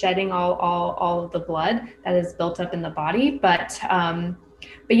body's just shedding all of the blood that is built up in the body. But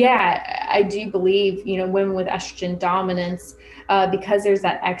yeah, I do believe, women with estrogen dominance, because there's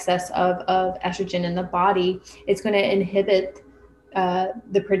that excess of estrogen in the body, it's going to inhibit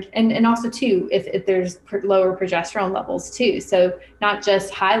and also too, if there's lower progesterone levels too. So not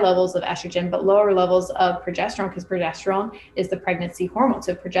just high levels of estrogen, but lower levels of progesterone, because progesterone is the pregnancy hormone.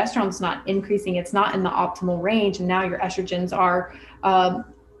 So progesterone is not increasing, it's not in the optimal range. And now your estrogens are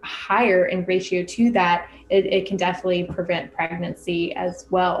higher in ratio to that. It can definitely prevent pregnancy as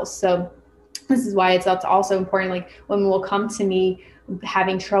well. So this is why it's also important. Like women will come to me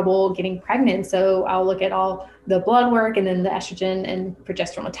having trouble getting pregnant. So I'll look at all the blood work and then the estrogen and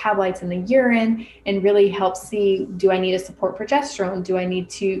progesterone metabolites in the urine and really help see, do I need to support progesterone? Do I need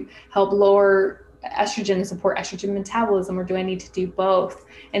to help lower estrogen and support estrogen metabolism, or do I need to do both?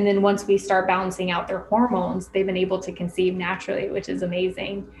 And then once we start balancing out their hormones, they've been able to conceive naturally, which is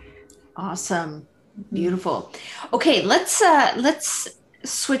amazing. Awesome. Beautiful. Okay, let's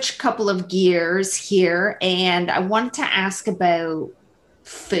switch a couple of gears here. And I wanted to ask about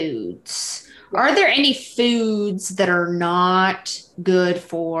foods. Are there any foods that are not good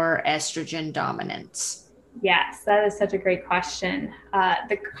for estrogen dominance? Yes, that is such a great question.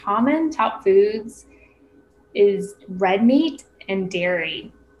 The common top foods is red meat and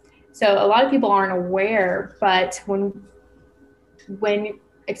dairy. So a lot of people aren't aware, but when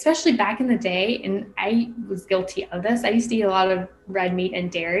especially back in the day, and I was guilty of this, I used to eat a lot of red meat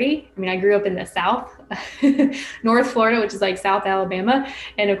and dairy. I mean, I grew up in the South, North Florida, which is like South Alabama.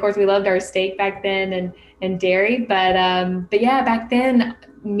 And of course we loved our steak back then and dairy. But yeah, back then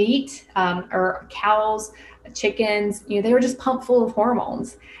meat, or cows, chickens, they were just pumped full of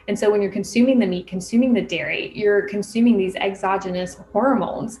hormones. And so when you're consuming the meat, consuming the dairy, you're consuming these exogenous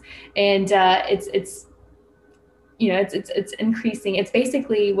hormones. And it's increasing. It's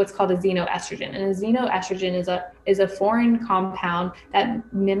basically what's called a xenoestrogen, and a xenoestrogen is a foreign compound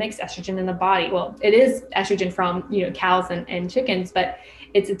that mimics estrogen in the body. Well, it is estrogen from cows and chickens, but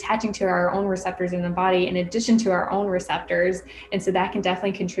it's attaching to our own receptors in the body in addition to our own receptors, and so that can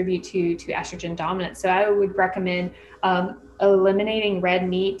definitely contribute to estrogen dominance. So I would recommend eliminating red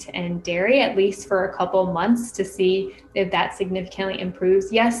meat and dairy at least for a couple months to see if that significantly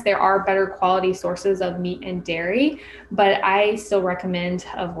improves. Yes, there are better quality sources of meat and dairy, but I still recommend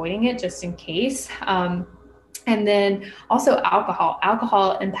avoiding it just in case. And then also alcohol.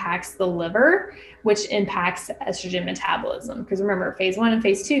 Alcohol impacts the liver, which impacts estrogen metabolism. Because remember, phase 1 and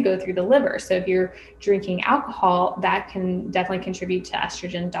phase 2 go through the liver. So if you're drinking alcohol, that can definitely contribute to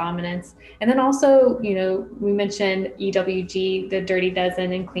estrogen dominance. And then also, we mentioned EWG, the Dirty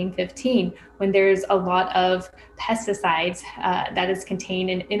Dozen, and Clean 15. When there's a lot of pesticides that is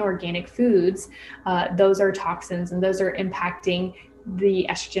contained in inorganic foods, those are toxins, and those are impacting the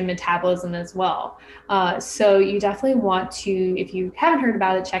estrogen metabolism as well. So you definitely want to, if you haven't heard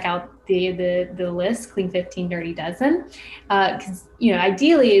about it, check out the list, Clean 15 Dirty Dozen. Because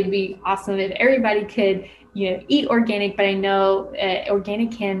ideally it'd be awesome if everybody could eat organic, but I know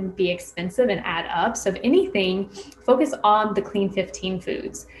organic can be expensive and add up. So if anything, focus on the Clean 15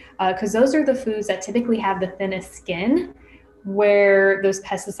 foods, because those are the foods that typically have the thinnest skin, where those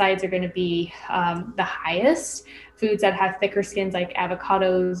pesticides are going to be the highest. Foods that have thicker skins like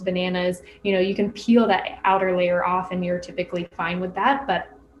avocados, bananas, you can peel that outer layer off and you're typically fine with that. But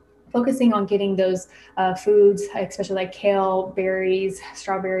focusing on getting those foods, especially like kale, berries,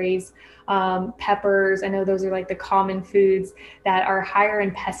 strawberries, peppers. I know those are like the common foods that are higher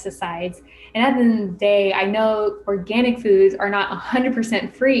in pesticides. And at the end of the day, I know organic foods are not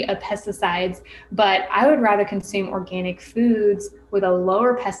 100% free of pesticides, but I would rather consume organic foods with a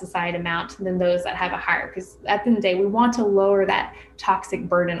lower pesticide amount than those that have a higher, because at the end of the day, we want to lower that toxic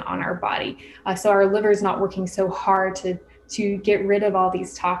burden on our body. So our liver is not working so hard to get rid of all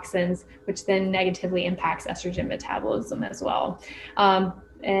these toxins, which then negatively impacts estrogen metabolism as well.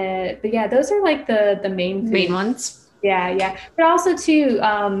 But yeah, those are like the main ones. Yeah. But also too,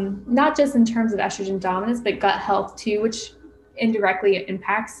 not just in terms of estrogen dominance, but gut health too, which indirectly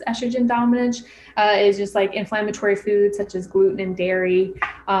impacts estrogen dominance, is just like inflammatory foods such as gluten and dairy.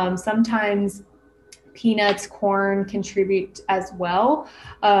 Sometimes peanuts, corn contribute as well.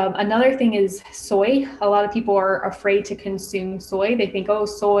 Another thing is soy. A lot of people are afraid to consume soy. They think, oh,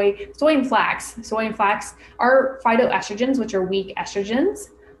 soy and flax. Soy and flax are phytoestrogens, which are weak estrogens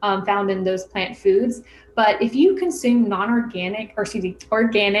found in those plant foods. But if you consume organic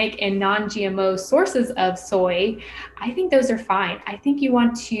and non-GMO sources of soy, I think those are fine. I think you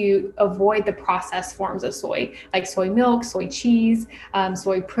want to avoid the processed forms of soy, like soy milk, soy cheese,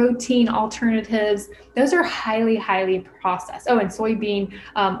 soy protein alternatives. Those are highly, highly processed. Oh, and soybean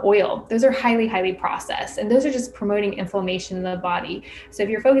oil. Those are highly, highly processed. And those are just promoting inflammation in the body. So if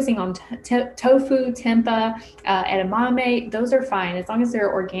you're focusing on tofu, tempeh, edamame, those are fine as long as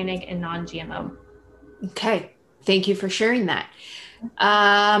they're organic and non-GMO. Okay. Thank you for sharing that.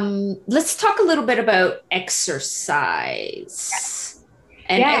 Let's talk a little bit about exercise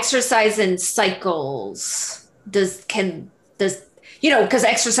and exercise and cycles. Because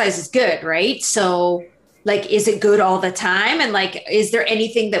exercise is good, right? So like, is it good all the time? And like, is there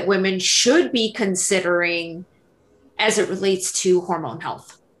anything that women should be considering as it relates to hormone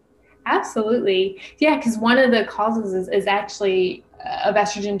health? Absolutely. Yeah, because one of the causes is actually of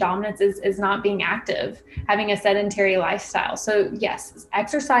estrogen dominance is not being active, having a sedentary lifestyle. So yes,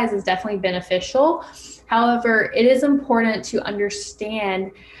 exercise is definitely beneficial. However, it is important to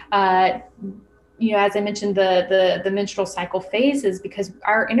understand, as I mentioned, the menstrual cycle phases, because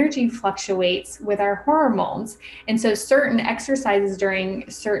our energy fluctuates with our hormones. And so certain exercises during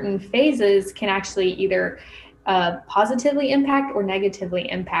certain phases can actually either positively impact or negatively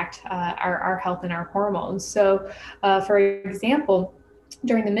impact our health and our hormones. So for example,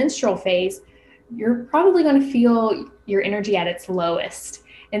 during the menstrual phase, you're probably going to feel your energy at its lowest.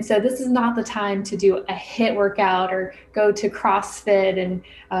 And so this is not the time to do a HIIT workout or go to CrossFit and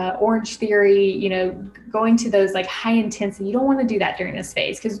Orange Theory, going to those like high intensity. You don't want to do that during this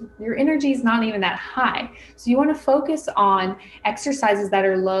phase because your energy is not even that high. So you want to focus on exercises that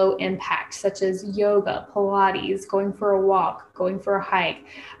are low impact, such as yoga, Pilates, going for a walk, going for a hike.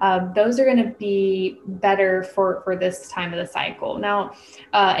 Those are going to be better for this time of the cycle. Now,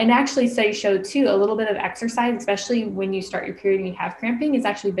 and actually studies show too, a little bit of exercise, especially when you start your period and you have cramping, is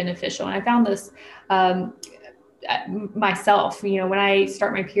actually beneficial. And I found this myself, when I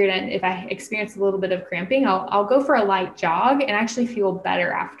start my period and if I experience a little bit of cramping, I'll go for a light jog and actually feel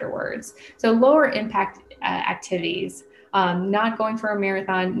better afterwards. So lower impact activities, not going for a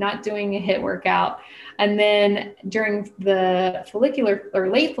marathon, not doing a HIIT workout. And then during the follicular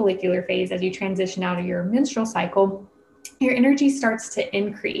or late follicular phase, as you transition out of your menstrual cycle, your energy starts to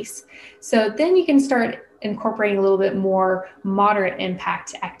increase. So then you can start incorporating a little bit more moderate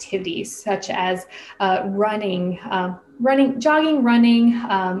impact activities, such as jogging, running,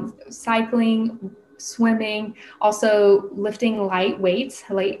 cycling, swimming, also lifting light weights,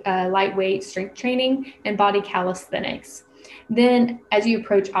 lightweight strength training, and body calisthenics. Then as you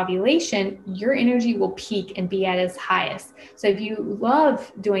approach ovulation, your energy will peak and be at its highest. So if you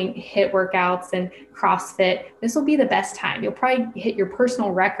love doing HIIT workouts and CrossFit, this will be the best time. You'll probably hit your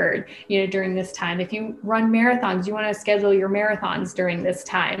personal record, during this time. If you run marathons, you want to schedule your marathons during this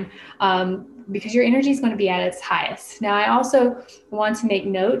time. Because your energy is going to be at its highest. Now, I also want to make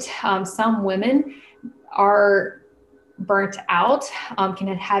note, some women are burnt out, can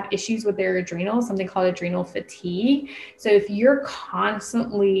have issues with their adrenals, something called adrenal fatigue. So if you're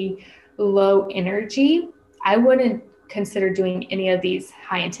constantly low energy, I wouldn't consider doing any of these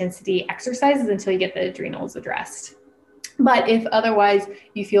high intensity exercises until you get the adrenals addressed. But if otherwise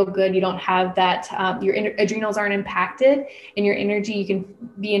you feel good, you don't have that, your adrenals aren't impacted, and your energy, you can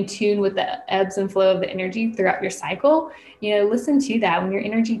be in tune with the ebbs and flow of the energy throughout your cycle. Listen to that. When your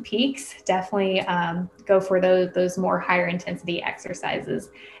energy peaks, definitely go for those more higher intensity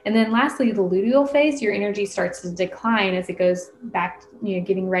exercises. And then lastly, the luteal phase, your energy starts to decline as it goes back,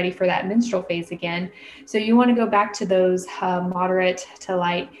 getting ready for that menstrual phase again. So you want to go back to those moderate to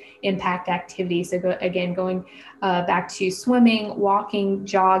light impact activities. So going back to swimming, walking,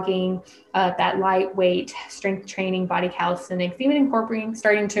 jogging, that lightweight strength training, body calisthenics, even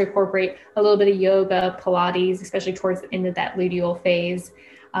starting to incorporate a little bit of yoga, Pilates, especially towards the end of that luteal phase.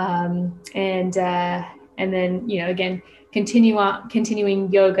 And then, again,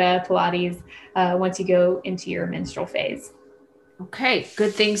 continuing yoga, Pilates, once you go into your menstrual phase. Okay.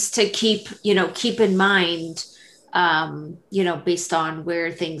 Good things to keep in mind, based on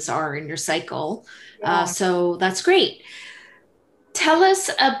where things are in your cycle. Yeah. So that's great. Tell us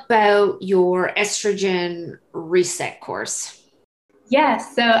about your estrogen reset course.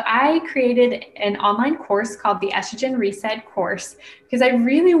 Yes. So I created an online course called the Estrogen Reset course because I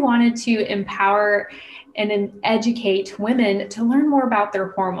really wanted to empower and educate women to learn more about their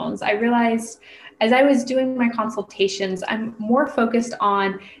hormones. I realized as I was doing my consultations, I'm more focused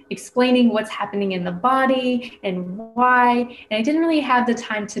on explaining what's happening in the body and why. And I didn't really have the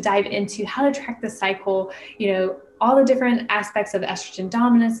time to dive into how to track the cycle, all the different aspects of estrogen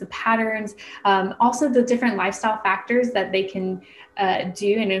dominance, the patterns, also the different lifestyle factors that they can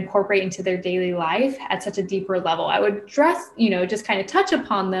do and incorporate into their daily life at such a deeper level. I would address, just kind of touch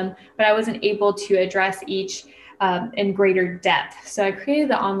upon them, but I wasn't able to address each in greater depth. So I created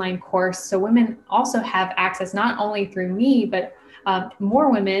the online course so women also have access, not only through me, but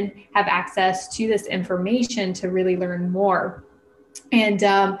more women have access to this information to really learn more. And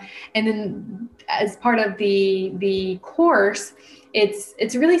then as part of the course,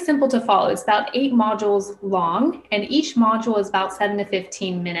 it's really simple to follow. It's about 8 modules long, and each module is about 7 to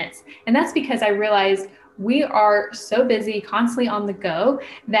 15 minutes. And that's because I realized we are so busy, constantly on the go,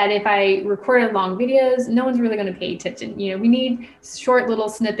 that if I recorded long videos, no one's really going to pay attention. We need short little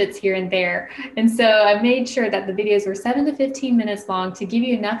snippets here and there. And so I made sure that the videos were 7 to 15 minutes long to give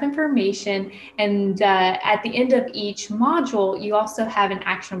you enough information. And at the end of each module, you also have an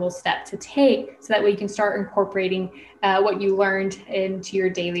actionable step to take so that way you can start incorporating what you learned into your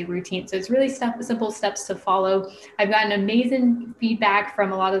daily routine. So it's really simple steps to follow. I've gotten amazing feedback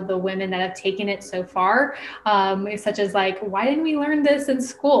from a lot of the women that have taken it so far, such as like, why didn't we learn this in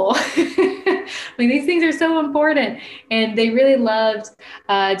school? These things are so important. And they really loved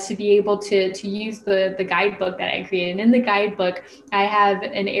to be able to use the guidebook that I created. And in the guidebook, I have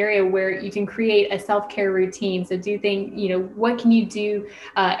an area where you can create a self-care routine. So do things, what can you do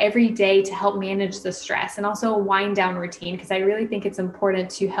every day to help manage the stress, and also a wind down routine, because I really think it's important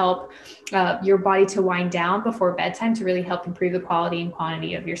to help your body to wind down before bedtime to really help improve the quality and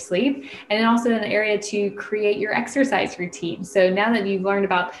quantity of your sleep. And then also an area to create your exercise routine. So now that you've learned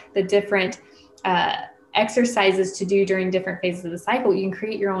about the different exercises to do during different phases of the cycle, you can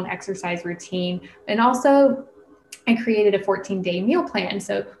create your own exercise routine. And also I created a 14-day meal plan.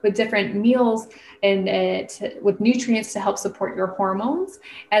 So with different meals and with nutrients to help support your hormones,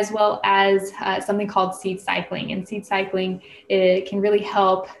 as well as something called seed cycling. And seed cycling, it can really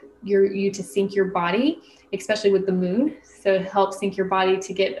help you to sync your body, especially with the moon. So it helps sync your body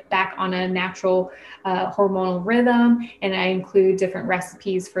to get back on a natural hormonal rhythm. And I include different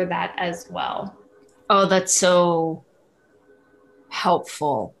recipes for that as well. Oh, that's so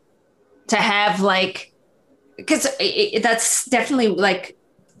helpful to have, because that's definitely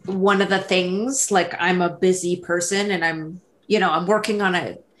one of the things. I'm a busy person, and I'm working on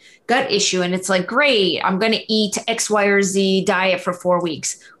a gut issue, and it's great, I'm going to eat X, Y, or Z diet for 4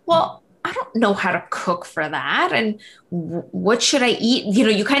 weeks. Well, I don't know how to cook for that. And what should I eat?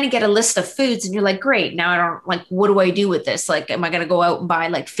 You kind of get a list of foods and you're like, great. Now I don't what do I do with this? Am I going to go out and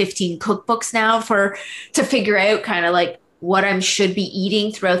buy 15 cookbooks now to figure out kind of what I should be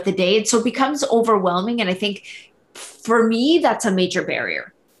eating throughout the day? And so it becomes overwhelming. And I think for me, that's a major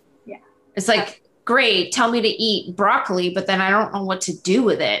barrier. Yeah. It's like, great, tell me to eat broccoli, but then I don't know what to do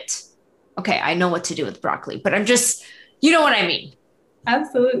with it. Okay, I know what to do with broccoli, but I'm just, you know what I mean?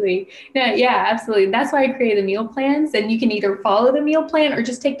 Absolutely. Yeah, absolutely. That's why I created meal plans, and you can either follow the meal plan or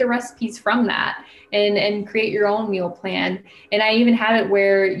just take the recipes from that and create your own meal plan. And I even have it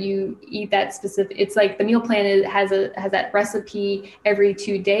where you eat that specific, it's like the meal plan has that recipe every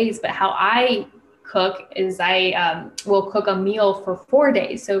 2 days, but how I cook is I will cook a meal for 4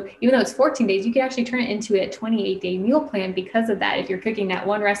 days. So even though it's 14 days, you can actually turn it into a 28-day meal plan because of that. If you're cooking that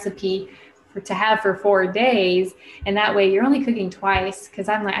one recipe to have for 4 days, and that way you're only cooking twice, because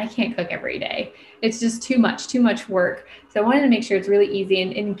I'm like, I can't cook every day. It's just too much work. So I wanted to make sure it's really easy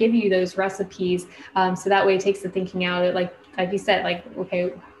and give you those recipes, so that way it takes the thinking out of it. Like you said, like,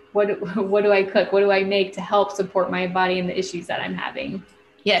 okay, what do I cook? What do I make to help support my body and the issues that I'm having?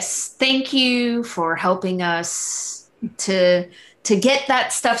 Yes, thank you for helping us to get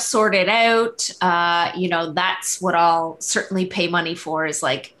that stuff sorted out. That's what I'll certainly pay money for, is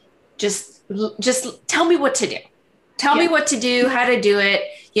like, just tell me what to do. Tell me what to do, how to do it.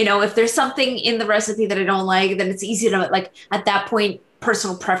 If there's something in the recipe that I don't like, then it's easy to, like, at that point,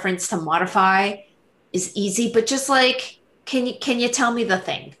 personal preference to modify is easy. But just like, can you tell me the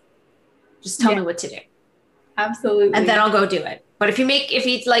thing? Just tell me what to do. Absolutely. And then I'll go do it. But if you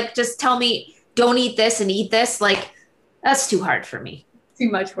like, just tell me, don't eat this and eat this, like, that's too hard for me. Too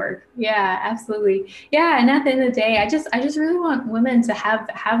much work. Yeah, absolutely. Yeah. And at the end of the day, I just really want women to have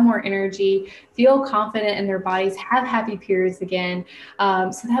more energy, feel confident in their bodies, have happy periods again.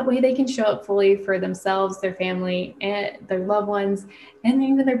 So that way they can show up fully for themselves, their family, and their loved ones, and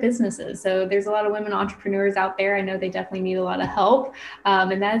even their businesses. So there's a lot of women entrepreneurs out there. I know they definitely need a lot of help.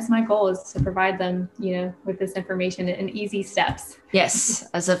 And that is my goal, is to provide them, with this information in easy steps. Yes.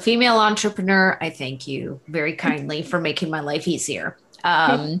 As a female entrepreneur, I thank you very kindly for making my life easier.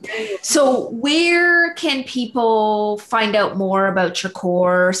 So where can people find out more about your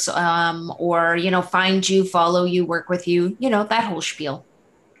course, or, find you, follow you, work with you, that whole spiel?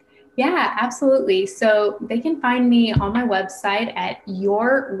 Yeah, absolutely. So they can find me on my website at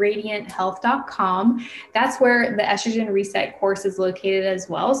yourradianthealth.com. That's where the Estrogen Reset course is located as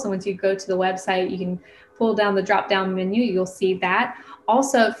well. So once you go to the website, you can pull down the drop down menu, you'll see that.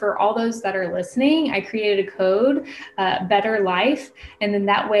 Also, for all those that are listening, I created a code, Better Life, and then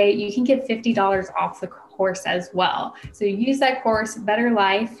that way you can get $50 off the course as well. So use that course, Better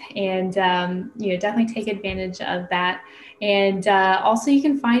Life, and definitely take advantage of that. And also you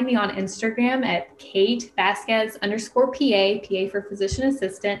can find me on Instagram at Kate Vasquez _PA, PA for physician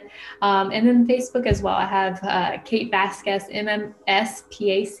assistant. And then Facebook as well. I have Kate Vasquez, MMS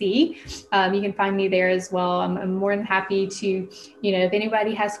PAC. You can find me there as well. I'm more than happy to, if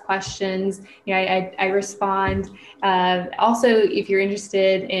anybody has questions, I respond. Also, if you're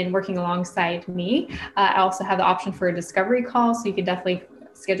interested in working alongside me, I also have the option for a discovery call. So you could definitely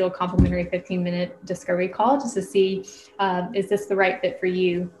schedule a complimentary 15-minute discovery call just to see, is this the right fit for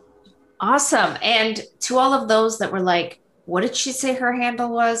you? Awesome. And to all of those that were like, what did she say her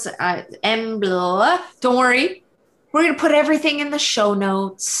handle was? Don't worry. We're going to put everything in the show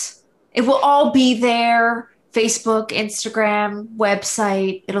notes. It will all be there. Facebook, Instagram,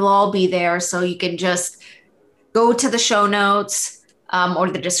 website. It'll all be there. So you can just go to the show notes, or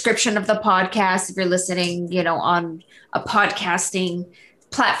the description of the podcast if you're listening, on a podcasting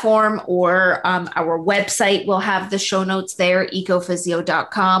platform, or our website will have the show notes there,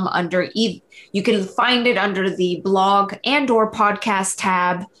 ecophysio.com. You can find it under the blog and or podcast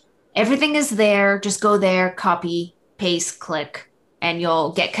tab. Everything is there. Just go there, copy, paste, click, and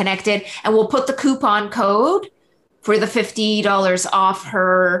you'll get connected. And we'll put the coupon code for the $50 off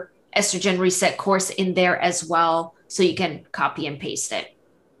her Estrogen Reset course in there as well, so you can copy and paste it.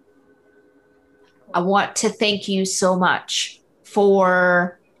 I want to thank you so much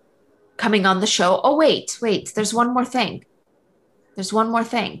for coming on the show. Oh, wait, there's one more thing.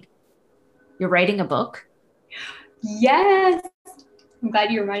 You're writing a book? Yes. I'm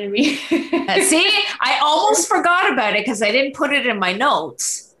glad you reminded me. See, I almost forgot about it because I didn't put it in my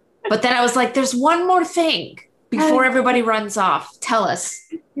notes. But then I was like, there's one more thing before everybody runs off. Tell us.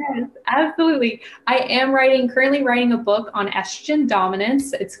 Yes, absolutely. I am currently writing a book on estrogen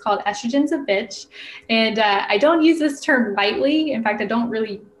dominance. It's called Estrogen's a Bitch. And I don't use this term lightly. In fact, I don't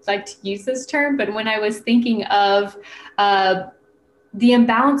really like to use this term. But when I was thinking of the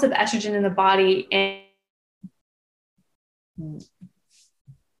imbalance of estrogen in the body and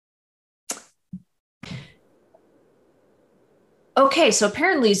Okay, so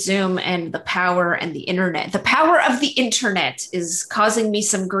apparently Zoom and the power of the internet is causing me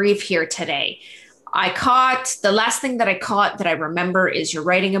some grief here today. The last thing that I caught that I remember is you're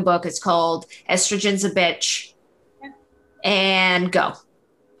writing a book. It's called Estrogen's a Bitch. And go.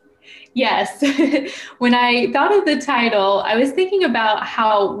 Yes. When I thought of the title, I was thinking about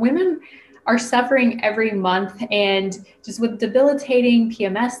how women are suffering every month and just with debilitating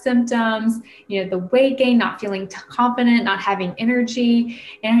PMS symptoms, the weight gain, not feeling confident, not having energy.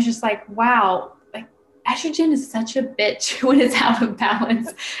 And I was just like, wow, like estrogen is such a bitch when it's out of balance.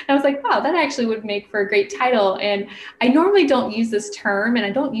 And I was like, wow, that actually would make for a great title. And I normally don't use this term and I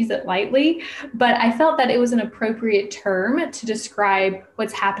don't use it lightly, but I felt that it was an appropriate term to describe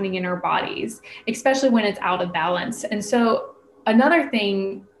what's happening in our bodies, especially when it's out of balance. And so another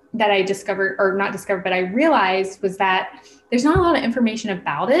thing that I but I realized was that there's not a lot of information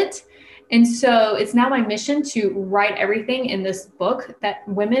about it. And so it's now my mission to write everything in this book that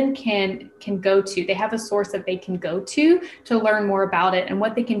women can go to. They have a source that they can go to learn more about it and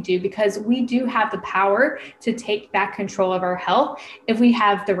what they can do, because we do have the power to take back control of our health if we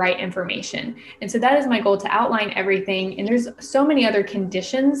have the right information. And so that is my goal, to outline everything. And there's so many other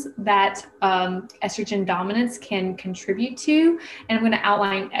conditions that estrogen dominance can contribute to. And I'm going to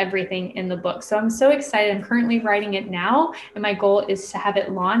outline everything in the book. So I'm so excited. I'm currently writing it now. And my goal is to have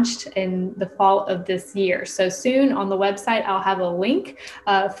it launched in the fall of this year. So soon on the website, I'll have a link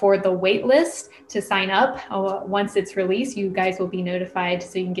for the wait list to sign up. Once it's released, you guys will be notified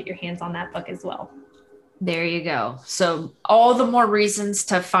so you can get your hands on that book as well. There you go. So all the more reasons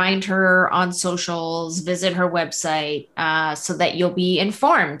to find her on socials, visit her website, so that you'll be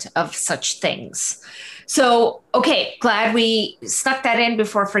informed of such things. So, okay, glad we snuck that in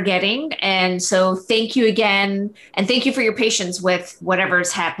before forgetting. And so thank you again. And thank you for your patience with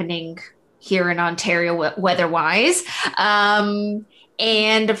whatever's happening here in Ontario weather-wise. And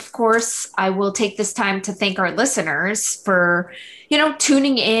of course, I will take this time to thank our listeners for,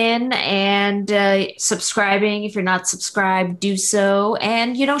 tuning in and subscribing. If you're not subscribed, do so.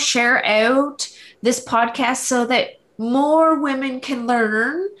 And, share out this podcast so that more women can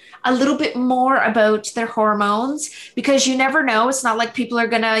learn a little bit more about their hormones, because you never know. It's not like people are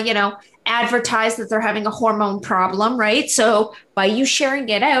going to, advertise that they're having a hormone problem, right? So by you sharing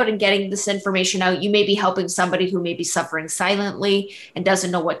it out and getting this information out, you may be helping somebody who may be suffering silently and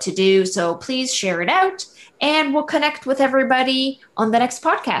doesn't know what to do. So please share it out, and we'll connect with everybody on the next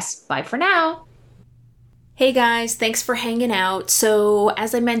podcast. Bye for now. Hey guys, thanks for hanging out. So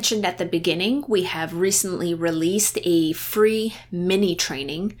as I mentioned at the beginning, we have recently released a free mini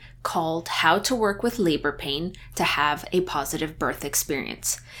training called How to Work with Labor Pain to Have a Positive Birth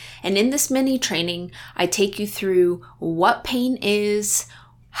Experience. And in this mini training, I take you through what pain is,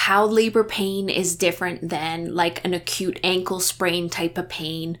 how labor pain is different than like an acute ankle sprain type of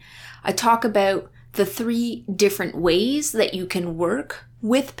pain. I talk about the 3 different ways that you can work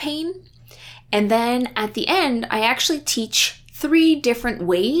with pain. And then at the end, I actually teach 3 different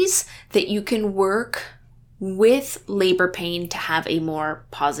ways that you can work with labor pain to have a more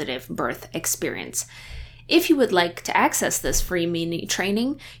positive birth experience. If you would like to access this free mini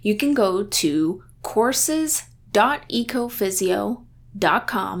training, you can go to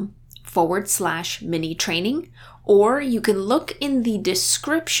courses.ecophysio.com/mini training, or you can look in the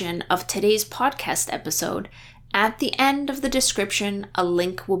description of today's podcast episode. At the end of the description, a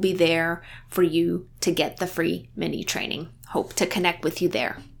link will be there for you to get the free mini training. Hope to connect with you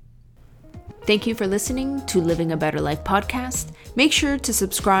there. Thank you for listening to Living a Better Life podcast. Make sure to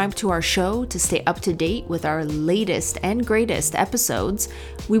subscribe to our show to stay up to date with our latest and greatest episodes.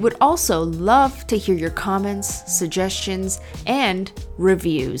 We would also love to hear your comments, suggestions, and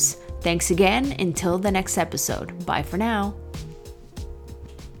reviews. Thanks again. Until the next episode. Bye for now.